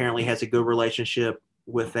that apparently has a good relationship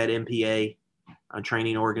with that MPA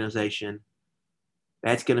training organization.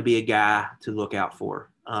 That's going to be a guy to look out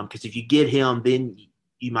for. Because if you get him, then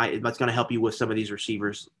that's going to help you with some of these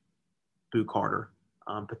receivers, Boo Carter,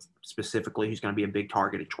 but specifically, he's going to be a big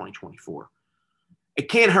target in 2024. It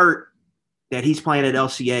can't hurt that he's playing at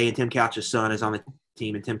LCA and Tim Couch's son is on the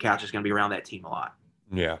team, and Tim Couch is going to be around that team a lot.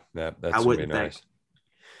 Yeah, that's going to be nice.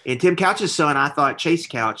 And Tim Couch's son, I thought Chase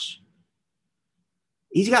Couch,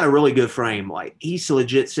 he's got a really good frame. Like, he's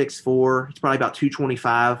legit 6'4". He's probably about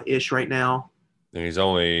 225-ish right now. And he's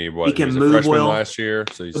only, he can move well. Last year,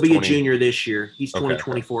 so he'll be a junior this year. He's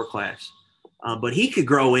 2024 class. But he could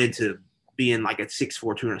grow into being like a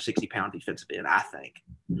 6'4", 260-pound defensive end, I think.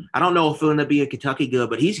 I don't know if he'll end up being Kentucky good,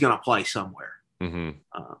 but he's going to play somewhere.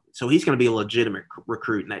 So he's going to be a legitimate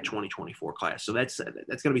recruit in that 2024 class. So that's going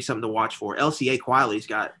to be something to watch for. LCA quietly's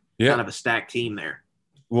got kind of a stacked team there.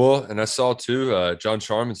 Well, and I saw too, John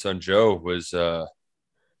Sharman's son Joe was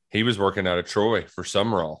he was working out of Troy for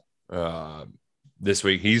Summerall this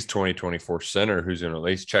week. He's 2024 center who's going to at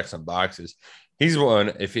least check some boxes. He's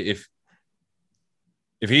one if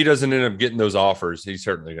he doesn't end up getting those offers, he's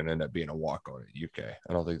certainly going to end up being a walk-on at UK.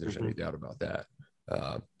 I don't think there's any doubt about that.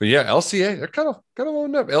 But yeah, LCA, they're kind of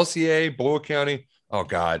loading up. LCA, Boyle County. Oh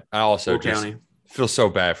God, I also feel so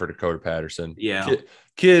bad for Dakota Patterson. Yeah,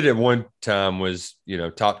 kid at one time was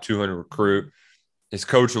top 200 recruit. His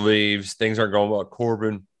coach leaves. Things aren't going well.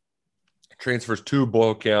 Corbin transfers to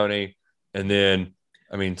Boyle County, and then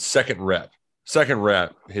second rep.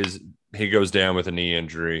 He goes down with a knee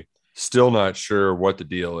injury. Still not sure what the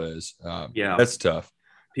deal is. That's tough.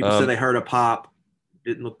 People said they heard a pop,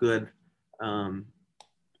 didn't look good.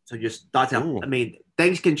 So just thoughts out.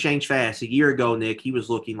 Things can change fast. A year ago, Nick, he was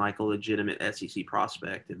looking like a legitimate SEC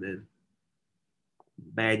prospect, and then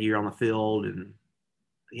bad year on the field, and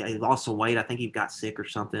he lost some weight. I think he got sick or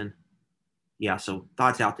something. Yeah, so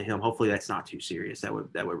thoughts out to him. Hopefully that's not too serious. That would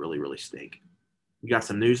really, really stink. You got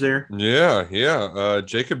some news there? Yeah.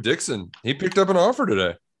 Jacob Dixon, he picked up an offer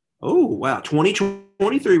today. Oh, wow.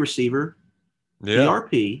 2023 receiver,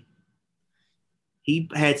 PRP. He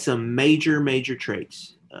had some major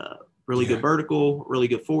traits. Really good vertical, really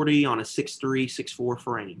good 40 on a 6'3", 6'4"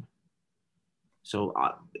 frame. So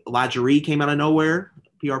Elijah Reed came out of nowhere,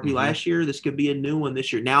 PRP last year. This could be a new one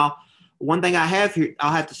this year. Now, one thing I'll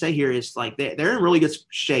have to say here is like they're in really good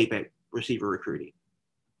shape at receiver recruiting.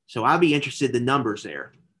 So I'd be interested in the numbers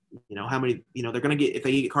there. How many, they're going to get, if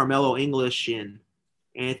they get Carmelo English and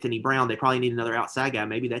Anthony Brown, they probably need another outside guy.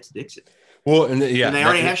 Maybe that's Dixon. Well, and they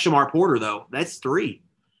already have Shamar Porter though. That's 3.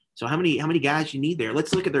 So how many guys you need there?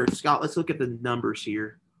 Let's look at Let's look at the numbers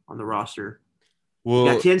here on the roster. Well,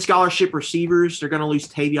 you got 10 scholarship receivers. They're going to lose.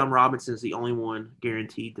 Tavion Robinson is the only one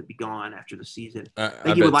guaranteed to be gone after the season. I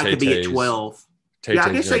think he would like to be at 12. Tay-Tay's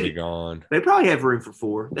I guess going to be gone. They probably have room for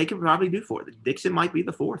 4. They could probably do 4. Dixon might be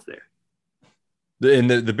the 4th there. And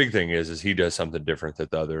the big thing is he does something different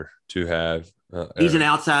that the other two have. He's an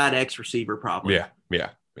outside X receiver, probably. Yeah.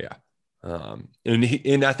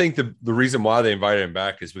 And I think the reason why they invited him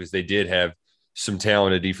back is because they did have some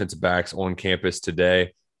talented defensive backs on campus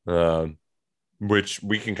today, which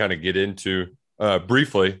we can kind of get into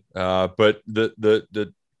briefly. But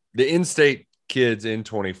the in-state kids in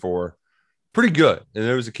 24, pretty good. And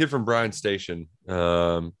there was a kid from Bryan Station.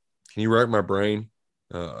 Can you rack my brain?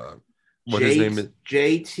 What his name is?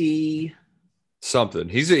 JT something.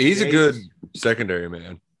 He's a good secondary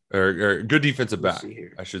man or good defensive back,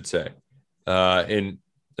 I should say. And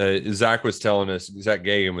Zach was telling us, Zach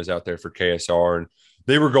Gagan was out there for KSR, and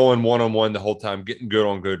they were going one-on-one the whole time, getting good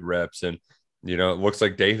on good reps. And, it looks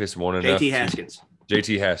like Davis won enough.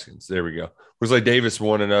 JT Haskins. There we go. Looks like Davis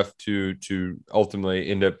won enough to ultimately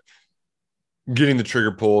end up getting the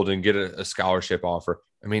trigger pulled and get a scholarship offer.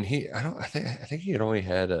 I mean, I think he had only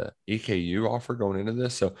had a EKU offer going into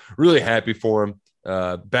this. So really happy for him.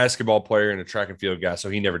 Basketball player and a track and field guy.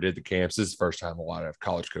 So he never did the camps. This is the first time a lot of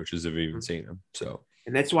college coaches have even seen him. So,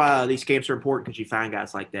 and that's why these camps are important, because you find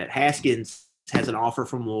guys like that. Haskins has an offer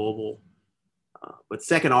from Louisville, but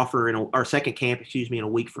second camp, in a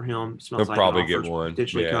week for him. He'll probably get one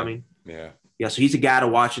potentially coming. Yeah. So he's a guy to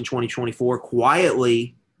watch in 2024.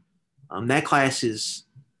 Quietly, that class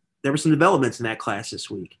there were some developments in that class this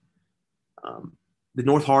week. The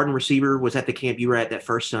North Hardin receiver was at the camp you were at that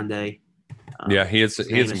first Sunday. He had some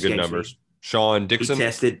good numbers. Sean Dixon.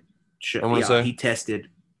 He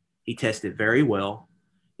tested very well.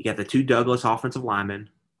 You got the 2 Douglas offensive linemen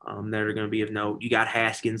that are going to be of note. You got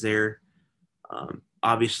Haskins there.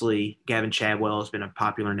 Obviously, Gavin Chadwell has been a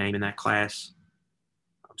popular name in that class.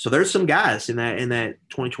 So there's some guys in that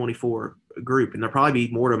 2024 group, and there'll probably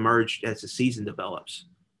be more to emerge as the season develops.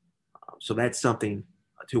 So that's something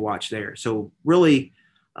to watch there. So really,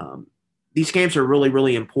 these camps are really,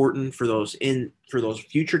 really important for those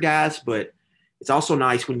future guys, but it's also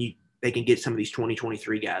nice when they can get some of these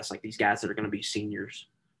 2023 guys, like these guys that are going to be seniors.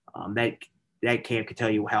 That camp can tell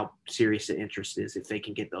you how serious the interest is if they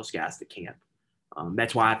can get those guys to camp.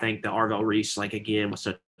 That's why I think the Arvell Reese, was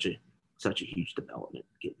such a huge development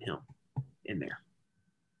getting him in there.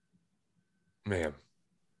 Man,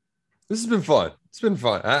 this has been fun. It's been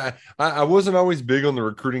fun. I wasn't always big on the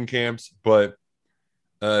recruiting camps, but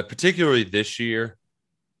particularly this year,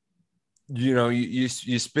 you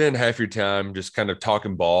spend half your time just kind of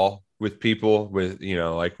talking ball with people with,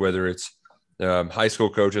 whether it's high school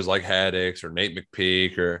coaches like Haddix or Nate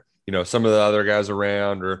McPeak or, some of the other guys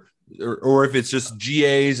around or if it's just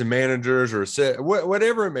GAs and managers or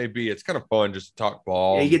whatever it may be, it's kind of fun just to talk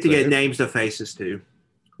ball. Yeah, you get to get names to faces too.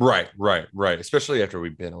 Right. Especially after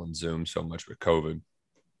we've been on Zoom so much with COVID.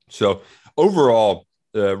 So overall,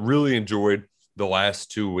 really enjoyed the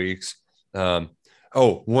last 2 weeks. One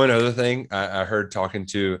other thing I heard talking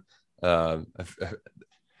to, I've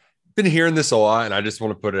been hearing this a lot, and I just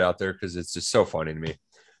want to put it out there because it's just so funny to me.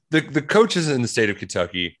 The coaches in the state of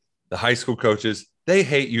Kentucky, the high school coaches, they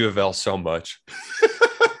hate U of L so much.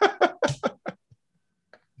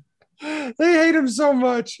 They hate him so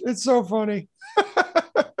much. It's so funny.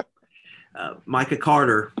 Micah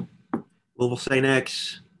Carter, Louisville St.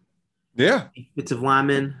 X. Yeah. Defensive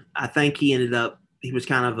lineman. I think he was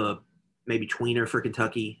kind of a maybe tweener for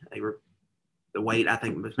Kentucky. The weight, I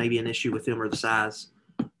think, was maybe an issue with him or the size.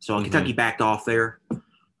 So Kentucky backed off there.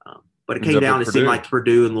 But it came down, it seemed like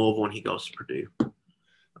Purdue and Louisville, and he goes to Purdue.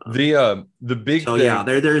 The big thing. Yeah,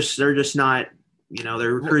 they're just not,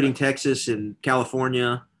 they're recruiting Texas and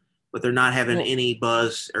California, but they're not having any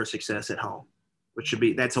buzz or success at home, which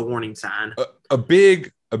that's a warning sign. A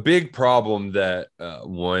big problem that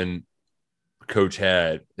one coach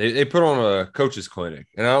had, they put on a coaches clinic,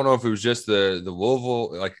 and I don't know if it was just the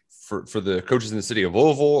Louisville, like for the coaches in the city of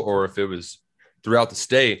Louisville, or if it was throughout the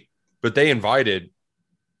state, but they invited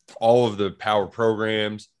all of the power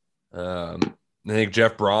programs. I think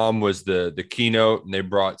Jeff Brom was the keynote, and they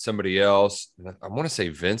brought somebody else. I want to say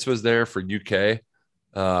Vince was there for UK.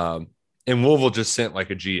 And Louisville just sent like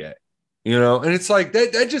a GA, and it's like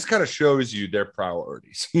that just kind of shows you their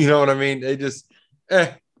priorities. You know what I mean? They just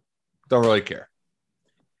don't really care.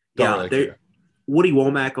 Care. Woody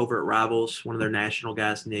Womack over at Rivals, one of their national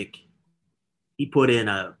guys, Nick, he put in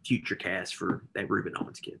a future cast for that Reuben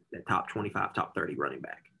Owens kid, that top 25, top 30 running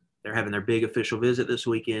back. They're having their big official visit this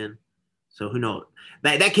weekend. So who knows?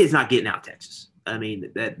 That kid's not getting out of Texas. I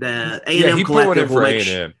mean, the A&M he put one in collective for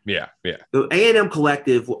A&M. Yeah. The A&M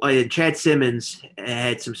collective, Chad Simmons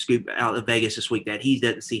had some scoop out of Vegas this week that he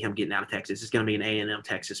doesn't see him getting out of Texas. It's going to be an A&M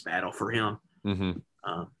Texas battle for him. Mm-hmm.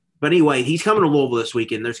 But anyway, he's coming to Louisville this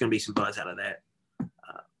weekend. There's going to be some buzz out of that.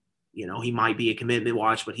 He might be a commitment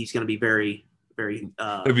watch, but he's going to be very, very.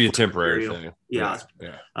 It'll be a temporary thing. Yeah.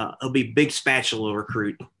 He'll be a big spatula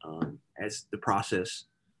recruit as the process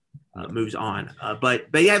moves on. But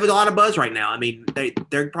yeah, have a lot of buzz right now. I mean,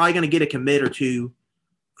 they're probably going to get a commit or two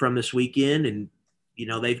from this weekend, and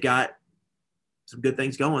they've got some good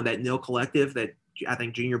things going. That Nil collective that I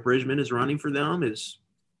think Junior Bridgman is running for them is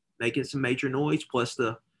making some major noise. Plus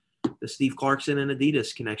the Steve Clarkson and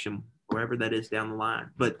Adidas connection, wherever that is down the line.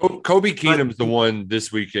 But Kobe Keenum's the one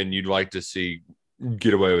this weekend you'd like to see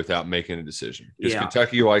get away without making a decision. Because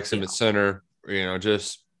Kentucky likes him at center.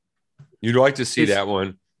 Just you'd like to see that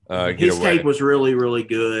one. His tape was really, really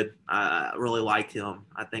good. I really liked him.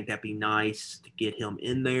 I think that'd be nice to get him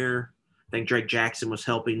in there. I think Drake Jackson was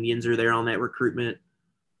helping Yinzer there on that recruitment.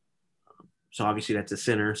 So obviously that's a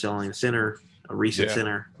center, selling a center, a recent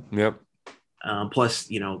center. Yep. Plus,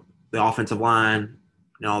 the offensive line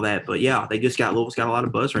and all that. But yeah, Louisville's got a lot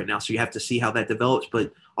of buzz right now. So you have to see how that develops.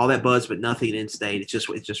 But all that buzz, but nothing in state. It's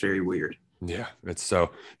just very weird. Yeah, it's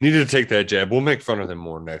so needed to take that jab. We'll make fun of them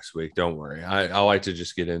more next week. Don't worry. I like to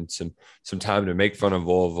just get in some time to make fun of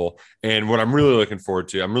Louisville. And what I'm really looking forward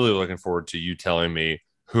to you telling me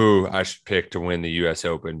who I should pick to win the U.S.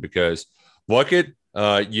 Open, because Luckett,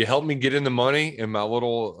 you helped me get in the money in my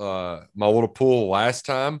little pool last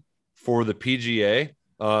time for the PGA.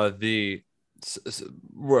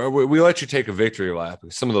 We let you take a victory lap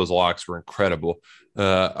because some of those locks were incredible.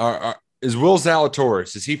 Is Will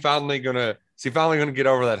Zalatoris, is he finally gonna get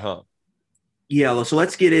over that hump? Yeah, so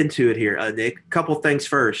let's get into it here, Nick. A couple things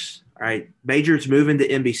first. All right, Major's moving to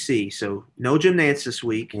NBC, so no Jim Nance this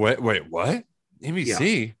week. Wait, what?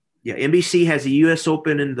 NBC? Yeah, NBC has the U.S.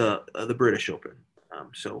 Open and the British Open.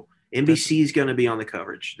 So NBC is going to be on the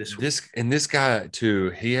coverage this week. This guy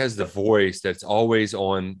too, he has the voice that's always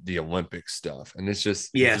on the Olympic stuff, and it's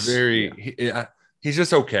just he's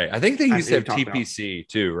just okay. I think they used to have TPC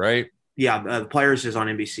too, right? Yeah, the Players is on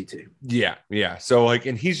NBC too. Yeah. So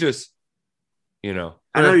and he's just, I know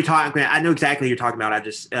you're talking. I know exactly who you're talking about. I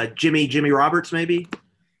just Jimmy Roberts maybe.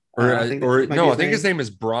 I think his name is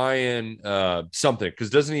Brian something, because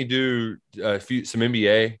doesn't he do some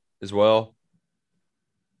NBA as well?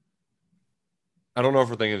 I don't know if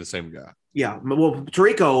we're thinking of the same guy. Yeah, well,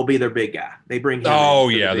 Tarico will be their big guy. They bring him. Oh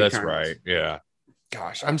yeah, that's right. Yeah.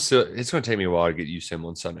 Gosh, it's going to take me a while to get used to him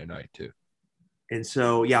on Sunday night too. And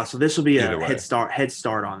so so this will be a head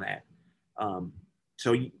start on that.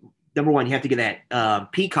 So number one, you have to get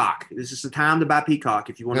that Peacock. This is the time to buy Peacock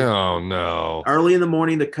if you want to. Oh no! Early in the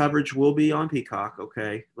morning, the coverage will be on Peacock.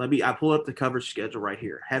 Okay, I pull up the coverage schedule right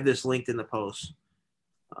here. Have this linked in the post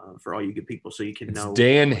for all you good people, so you can know.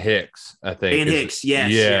 Dan Hicks, I think. Dan Hicks,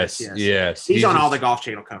 yes. He's on all the Golf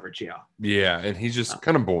Channel coverage. Yeah, and he's just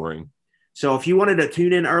kind of boring. So if you wanted to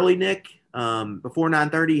tune in early, Nick, before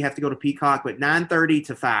 9:30, you have to go to Peacock. But 9:30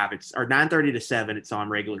 to 5, or 9:30 to 7, it's on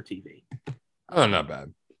regular TV. Oh, not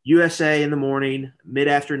bad. USA in the morning,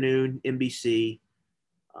 mid-afternoon, NBC,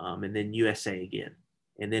 and then USA again.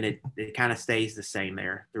 And then it kind of stays the same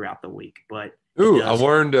there throughout the week. But I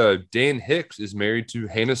learned Dan Hicks is married to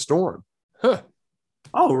Hannah Storm. Huh.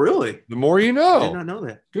 Oh, really? The more you know. I did not know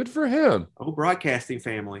that. Good for him. Oh, broadcasting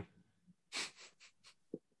family.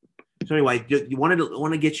 So anyway, you want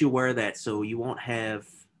to get you aware of that, so you won't have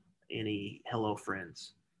any Hello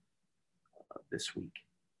Friends this week.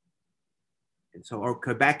 And so,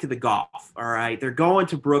 okay, back to the golf. All right, they're going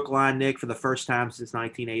to Brookline, Nick, for the first time since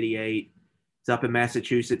 1988. It's up in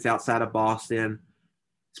Massachusetts, outside of Boston.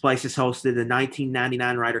 This place has hosted the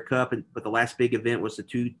 1999 Ryder Cup, but the last big event was the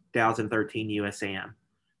 2013 USAM.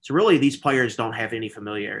 So really, these players don't have any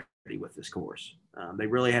familiarity with this course. They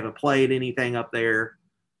really haven't played anything up there.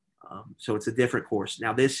 So it's a different course.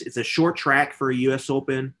 Now, this is a short track for a U.S.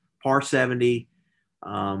 Open, par 70,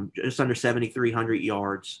 just under 7,300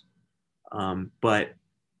 yards. But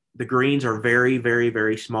the greens are very, very,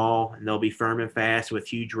 very small, and they'll be firm and fast with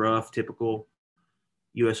huge rough, typical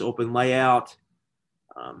U.S. Open layout.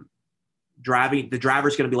 The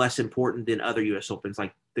driver's going to be less important than other U.S. Opens.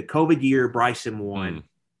 Like the COVID year, Bryson won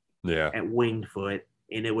at Winged Foot,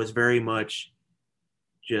 and it was very much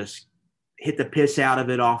just hit the piss out of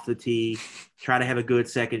it off the tee, try to have a good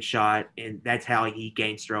second shot, and that's how he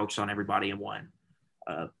gained strokes on everybody and won.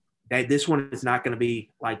 This one is not going to be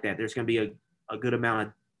like that. There's going to be a good amount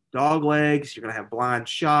of dog legs. You're going to have blind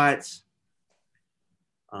shots.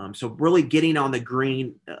 So really getting on the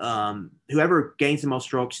green, whoever gains the most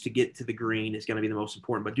strokes to get to the green is going to be the most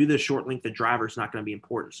important. But due to the short length of driver, it's not going to be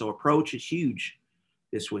important. So approach is huge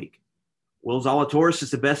this week. Will Zalatoris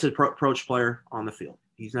is the best approach player on the field.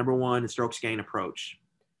 He's number one in strokes gain approach.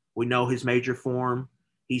 We know his major form.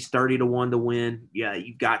 He's 30-1 to win. Yeah,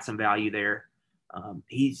 you've got some value there.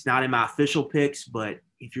 He's not in my official picks, but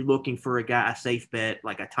if you're looking for a safe bet,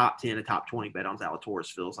 like a top 10, a top 20 bet on Zalatoris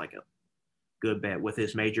feels like a good bet with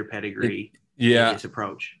his major pedigree. And his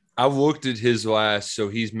approach. I've looked at his last, so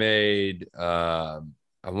he's made I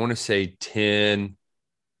want to say 10.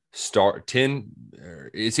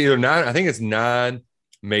 It's either 9, I think it's 9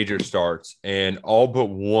 major starts, and all but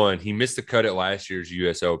one he missed the cut at last year's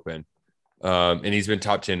US Open, and he's been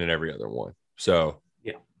top 10 in every other one. So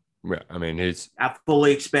yeah, I mean, I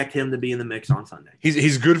fully expect him to be in the mix on Sunday.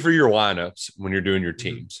 He's good for your lineups when you're doing your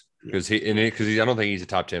teams. Because I don't think he's a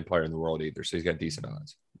top 10 player in the world either, so he's got decent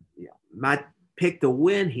odds. Yeah, my pick to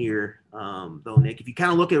win here, though, Nick. If you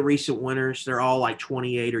kind of look at recent winners, they're all like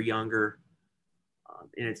 28 or younger,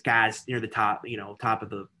 and it's guys near the top, top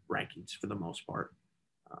of the rankings for the most part.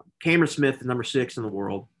 Cameron Smith, number 6 in the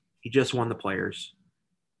world, he just won the Players.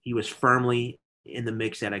 He was firmly in the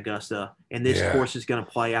mix at Augusta, and this course is going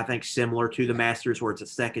to play, I think, similar to the Masters, where it's a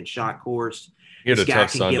second shot course. This guy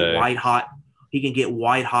can get white hot. He can get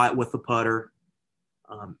white hot with the putter.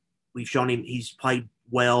 We've shown him he's played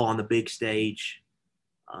well on the big stage.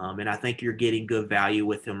 And I think you're getting good value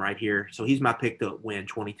with him right here. So he's my pick to win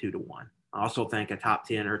 22-1. I also think a top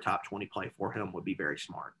 10 or top 20 play for him would be very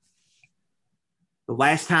smart. The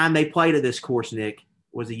last time they played at this course, Nick,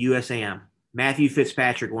 was a USAM. Matthew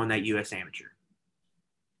Fitzpatrick won that US Amateur.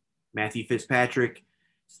 Matthew Fitzpatrick,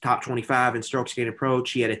 top 25 in strokes gained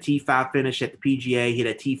approach. He had a T5 finish at the PGA. He had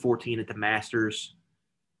a T14 at the Masters.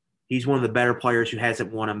 He's one of the better players who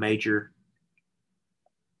hasn't won a major.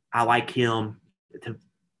 I like him to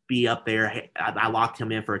be up there. I locked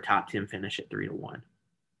him in for a top 10 finish at 3-1.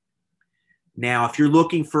 Now, if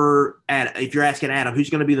you're asking Adam, who's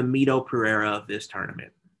going to be the Mito Pereira of this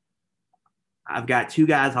tournament? I've got 2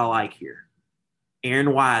 guys I like here.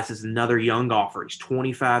 Aaron Wise is another young golfer. He's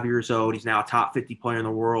 25 years old. He's now a top 50 player in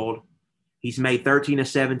the world. He's made 13 of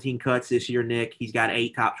 17 cuts this year, Nick. He's got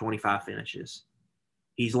 8 top 25 finishes.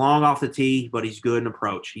 He's long off the tee, but he's good in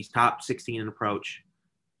approach. He's top 16 in approach.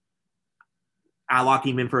 I lock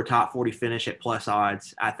him in for a top 40 finish at plus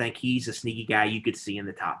odds. I think he's a sneaky guy you could see in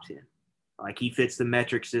the top 10. Like, he fits the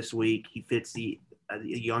metrics this week. He fits the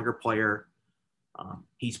younger player.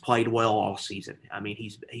 He's played well all season. I mean,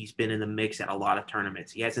 he's been in the mix at a lot of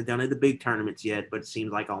tournaments. He hasn't done it the big tournaments yet, but it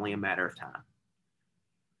seems like only a matter of time.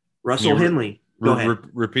 Russell Henley. Go ahead.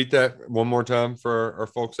 Repeat that one more time for our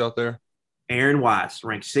folks out there. Aaron Wise,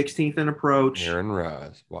 ranked 16th in approach. Aaron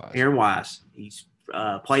Wise. He's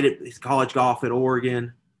played at his college golf at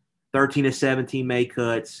Oregon. 13 of 17 made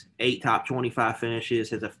cuts, 8 top 25 finishes,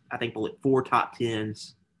 has I think 4 top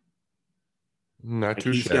 10s. Not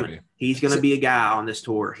too shabby. He's going to be a guy on this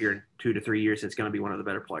tour here in 2 to 3 years that's going to be one of the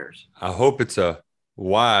better players. I hope it's a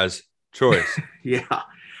wise choice. Yeah.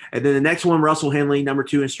 And then the next one, Russell Henley, number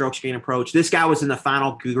 2 in strokes gain approach. This guy was in the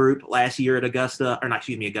final group last year at Augusta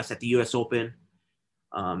at the U.S. Open.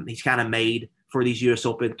 He's kind of made for these U.S.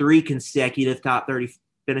 Open. 3 consecutive top 30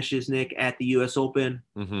 finishes, Nick, at the U.S. Open.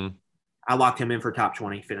 Mm-hmm. I locked him in for top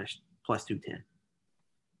 20, finished plus 210.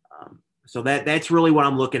 So that's really what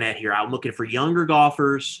I'm looking at here. I'm looking for younger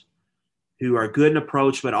golfers who are good in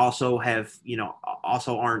approach, but also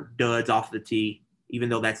also aren't duds off the tee, even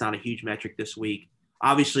though that's not a huge metric this week.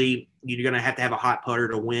 Obviously, you're going to have a hot putter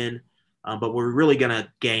to win, but what we're really going to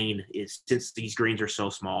gain is, since these greens are so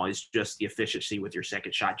small, is just the efficiency with your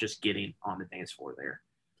second shot, just getting on the dance floor there,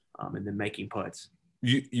 and then making putts.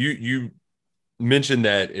 You mentioned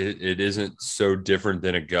that it isn't so different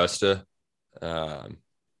than Augusta.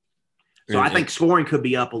 So I think scoring could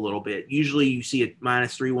be up a little bit. Usually you see a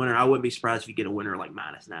 -3 winner. I wouldn't be surprised if you get a winner like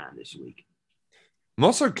 -9 this week. I'm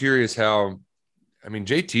also curious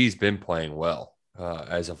JT's been playing well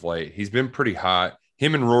as of late. He's been pretty hot.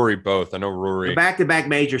 Him and Rory both. I know Rory. The back-to-back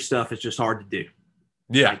major stuff is just hard to do.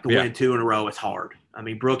 Yeah. Win 2 in a row is hard. I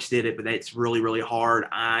mean, Brooks did it, but it's really, really hard.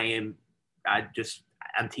 I'm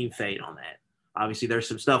team fade on that. Obviously, there's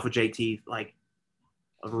some stuff with JT, like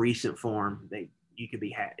of recent form that you could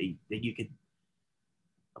be happy, that you could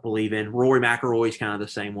believe in. Rory McIlroy's kind of the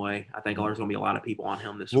same way. I think there's going to be a lot of people on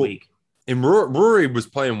him this week. And Rory was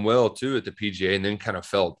playing well too at the PGA, and then kind of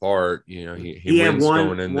fell apart. He had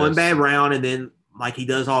one bad round, and then like he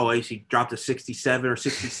does always. He dropped a 67 or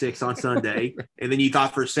 66 on Sunday, and then you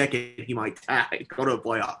thought for a second he might go to a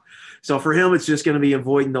playoff. So for him, it's just going to be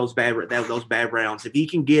avoiding those bad rounds. If he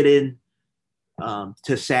can get in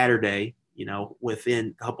to Saturday,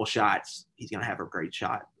 within a couple shots, he's going to have a great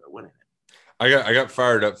shot at winning it. I got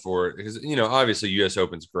fired up for it because, obviously U.S.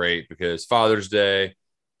 Open's great because Father's Day,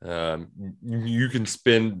 you can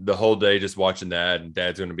spend the whole day just watching that and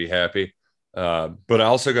Dad's going to be happy. But I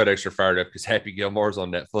also got extra fired up because Happy Gilmore's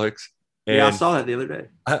on Netflix. And I saw that the other day.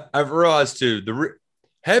 I've realized too,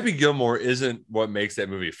 Happy Gilmore isn't what makes that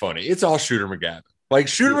movie funny. It's all Shooter McGavin. Like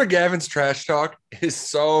Shooter McGavin's trash talk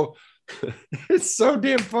is it's so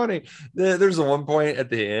damn funny. There's a one point at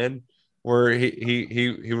the end where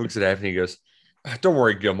he looks at Happy and he goes, "Don't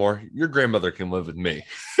worry, Gilmore, your grandmother can live with me."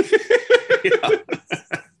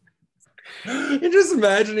 And just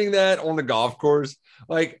imagining that on the golf course,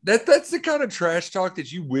 like that's the kind of trash talk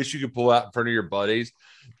that you wish you could pull out in front of your buddies.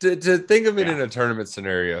 To think of it in a tournament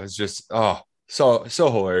scenario is just so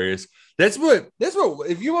hilarious. That's what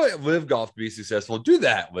if you want Live Golf to be successful, do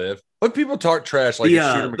that, Liv. Let people talk trash like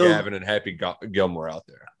Shooter McGavin and Happy Gilmore out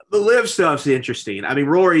there. The Live stuff's interesting. I mean,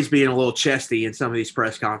 Rory's being a little chesty in some of these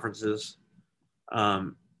press conferences.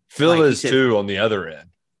 Phil is too on the other end.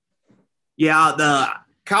 Yeah,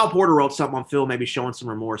 Kyle Porter wrote something on Phil, maybe showing some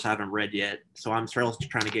remorse I haven't read yet. So I'm still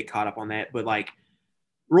trying to get caught up on that. But like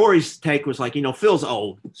Rory's take was like, Phil's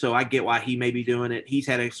old, so I get why he may be doing it. He's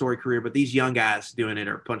had a storied career, but these young guys doing it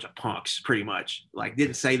are a bunch of punks, pretty much. Like,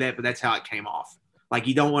 didn't say that, but that's how it came off. Like,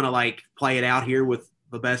 you don't want to like play it out here with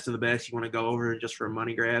the best of the best. You want to go over just for a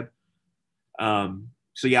money grab.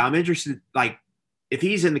 So yeah, I'm interested. Like, if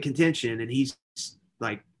he's in the contention and he's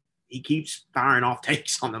like, he keeps firing off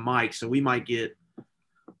takes on the mic, so we might get,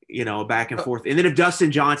 back and forth. And then if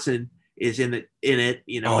Dustin Johnson is in it, and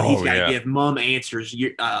he's got to give mum answers.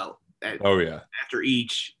 After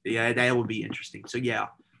each, that would be interesting. So yeah,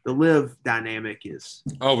 the Live dynamic is.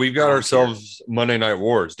 Oh, we've got ourselves Monday Night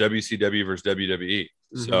Wars, WCW versus WWE.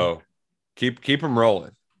 Mm-hmm. So keep them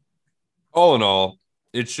rolling. All in all,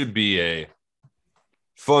 it should be a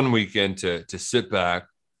fun weekend to sit back,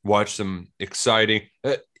 watch some exciting.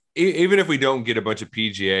 Even if we don't get a bunch of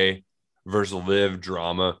PGA versus Live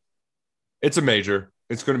drama, it's a major.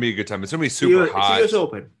 It's going to be a good time. It's going to be super hot. It's US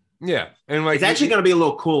Open. Yeah. And like it's actually going to be a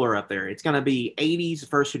little cooler up there. It's going to be 80s the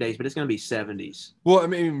first 2 days, but it's going to be 70s. Well, I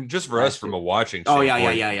mean, just for us from a watching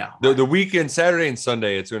standpoint. Yeah. The weekend, Saturday and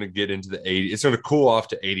Sunday, it's going to get into the 80s. It's going to cool off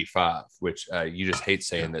to 85, which you just hate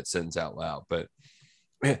saying that sentence out loud. But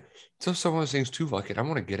man, it's also one of those things too. Like, I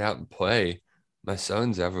want to get out and play. My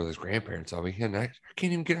son's out with his grandparents all weekend. I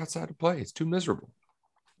can't even get outside to play. It's too miserable.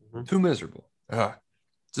 Mm-hmm. Too miserable.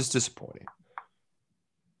 Just disappointing.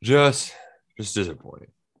 Just disappointing.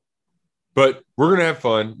 But we're going to have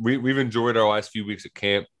fun. We've enjoyed our last few weeks at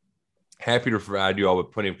camp. Happy to provide you all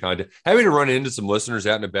with plenty of content. Happy to run into some listeners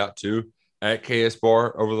out and about too at KS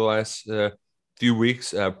Bar over the last few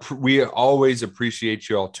weeks. We always appreciate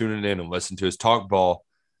you all tuning in and listening to us talk ball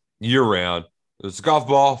year round. It's golf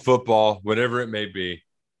ball, football, whatever it may be.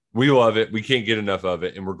 We love it. We can't get enough of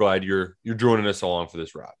it. And we're glad you're joining us along for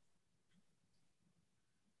this ride.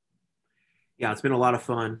 Yeah, it's been a lot of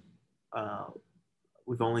fun.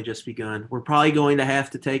 We've only just begun. We're probably going to have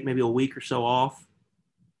to take maybe a week or so off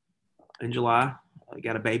in July. I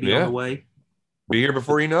got a baby on the way. Be here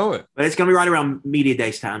before you know it. But it's going to be right around media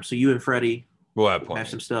days time. So you and Freddie will have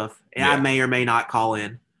some stuff. And I may or may not call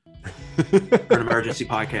in for an emergency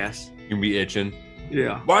podcast. You'll be itching.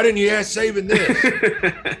 Yeah. Why didn't you ask saving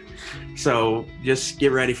this? So just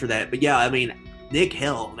get ready for that. But yeah, I mean, Nick,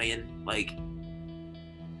 hell, man, like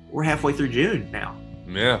we're halfway through June now.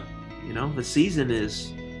 Yeah. The season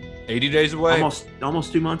is 80 days away.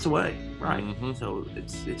 Almost 2 months away. Right. Mm-hmm. So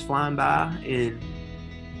it's flying by, and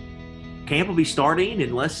camp will be starting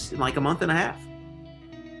in like a month and a half.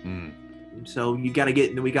 So you got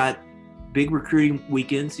to we got big recruiting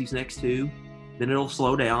weekends these next 2. Then it'll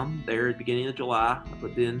slow down there at the beginning of July,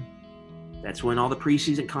 but then that's when all the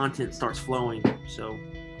preseason content starts flowing. So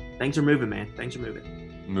things are moving, man. Things are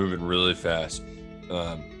moving. Moving really fast.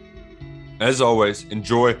 As always,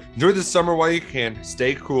 enjoy this summer while you can.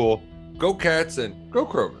 Stay cool. Go Cats and go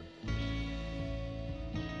Kroger.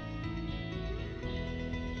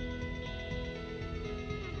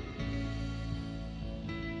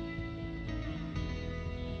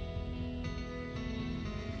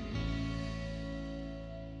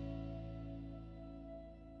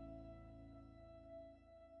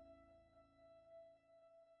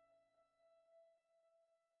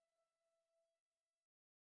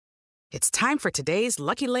 It's time for today's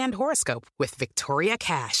Lucky Land horoscope with Victoria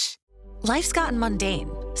Cash. Life's gotten mundane,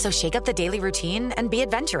 so shake up the daily routine and be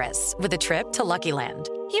adventurous with a trip to Lucky Land.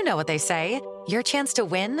 You know what they say. Your chance to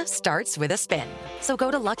win starts with a spin. So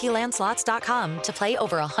go to LuckyLandSlots.com to play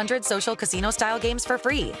over 100 social casino-style games for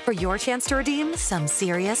free for your chance to redeem some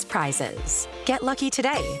serious prizes. Get lucky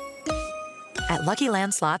today at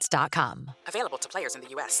LuckyLandSlots.com. Available to players in the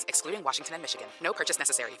U.S., excluding Washington and Michigan. No purchase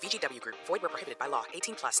necessary. VGW Group. Void where prohibited by law.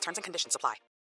 18+. Terms and conditions apply.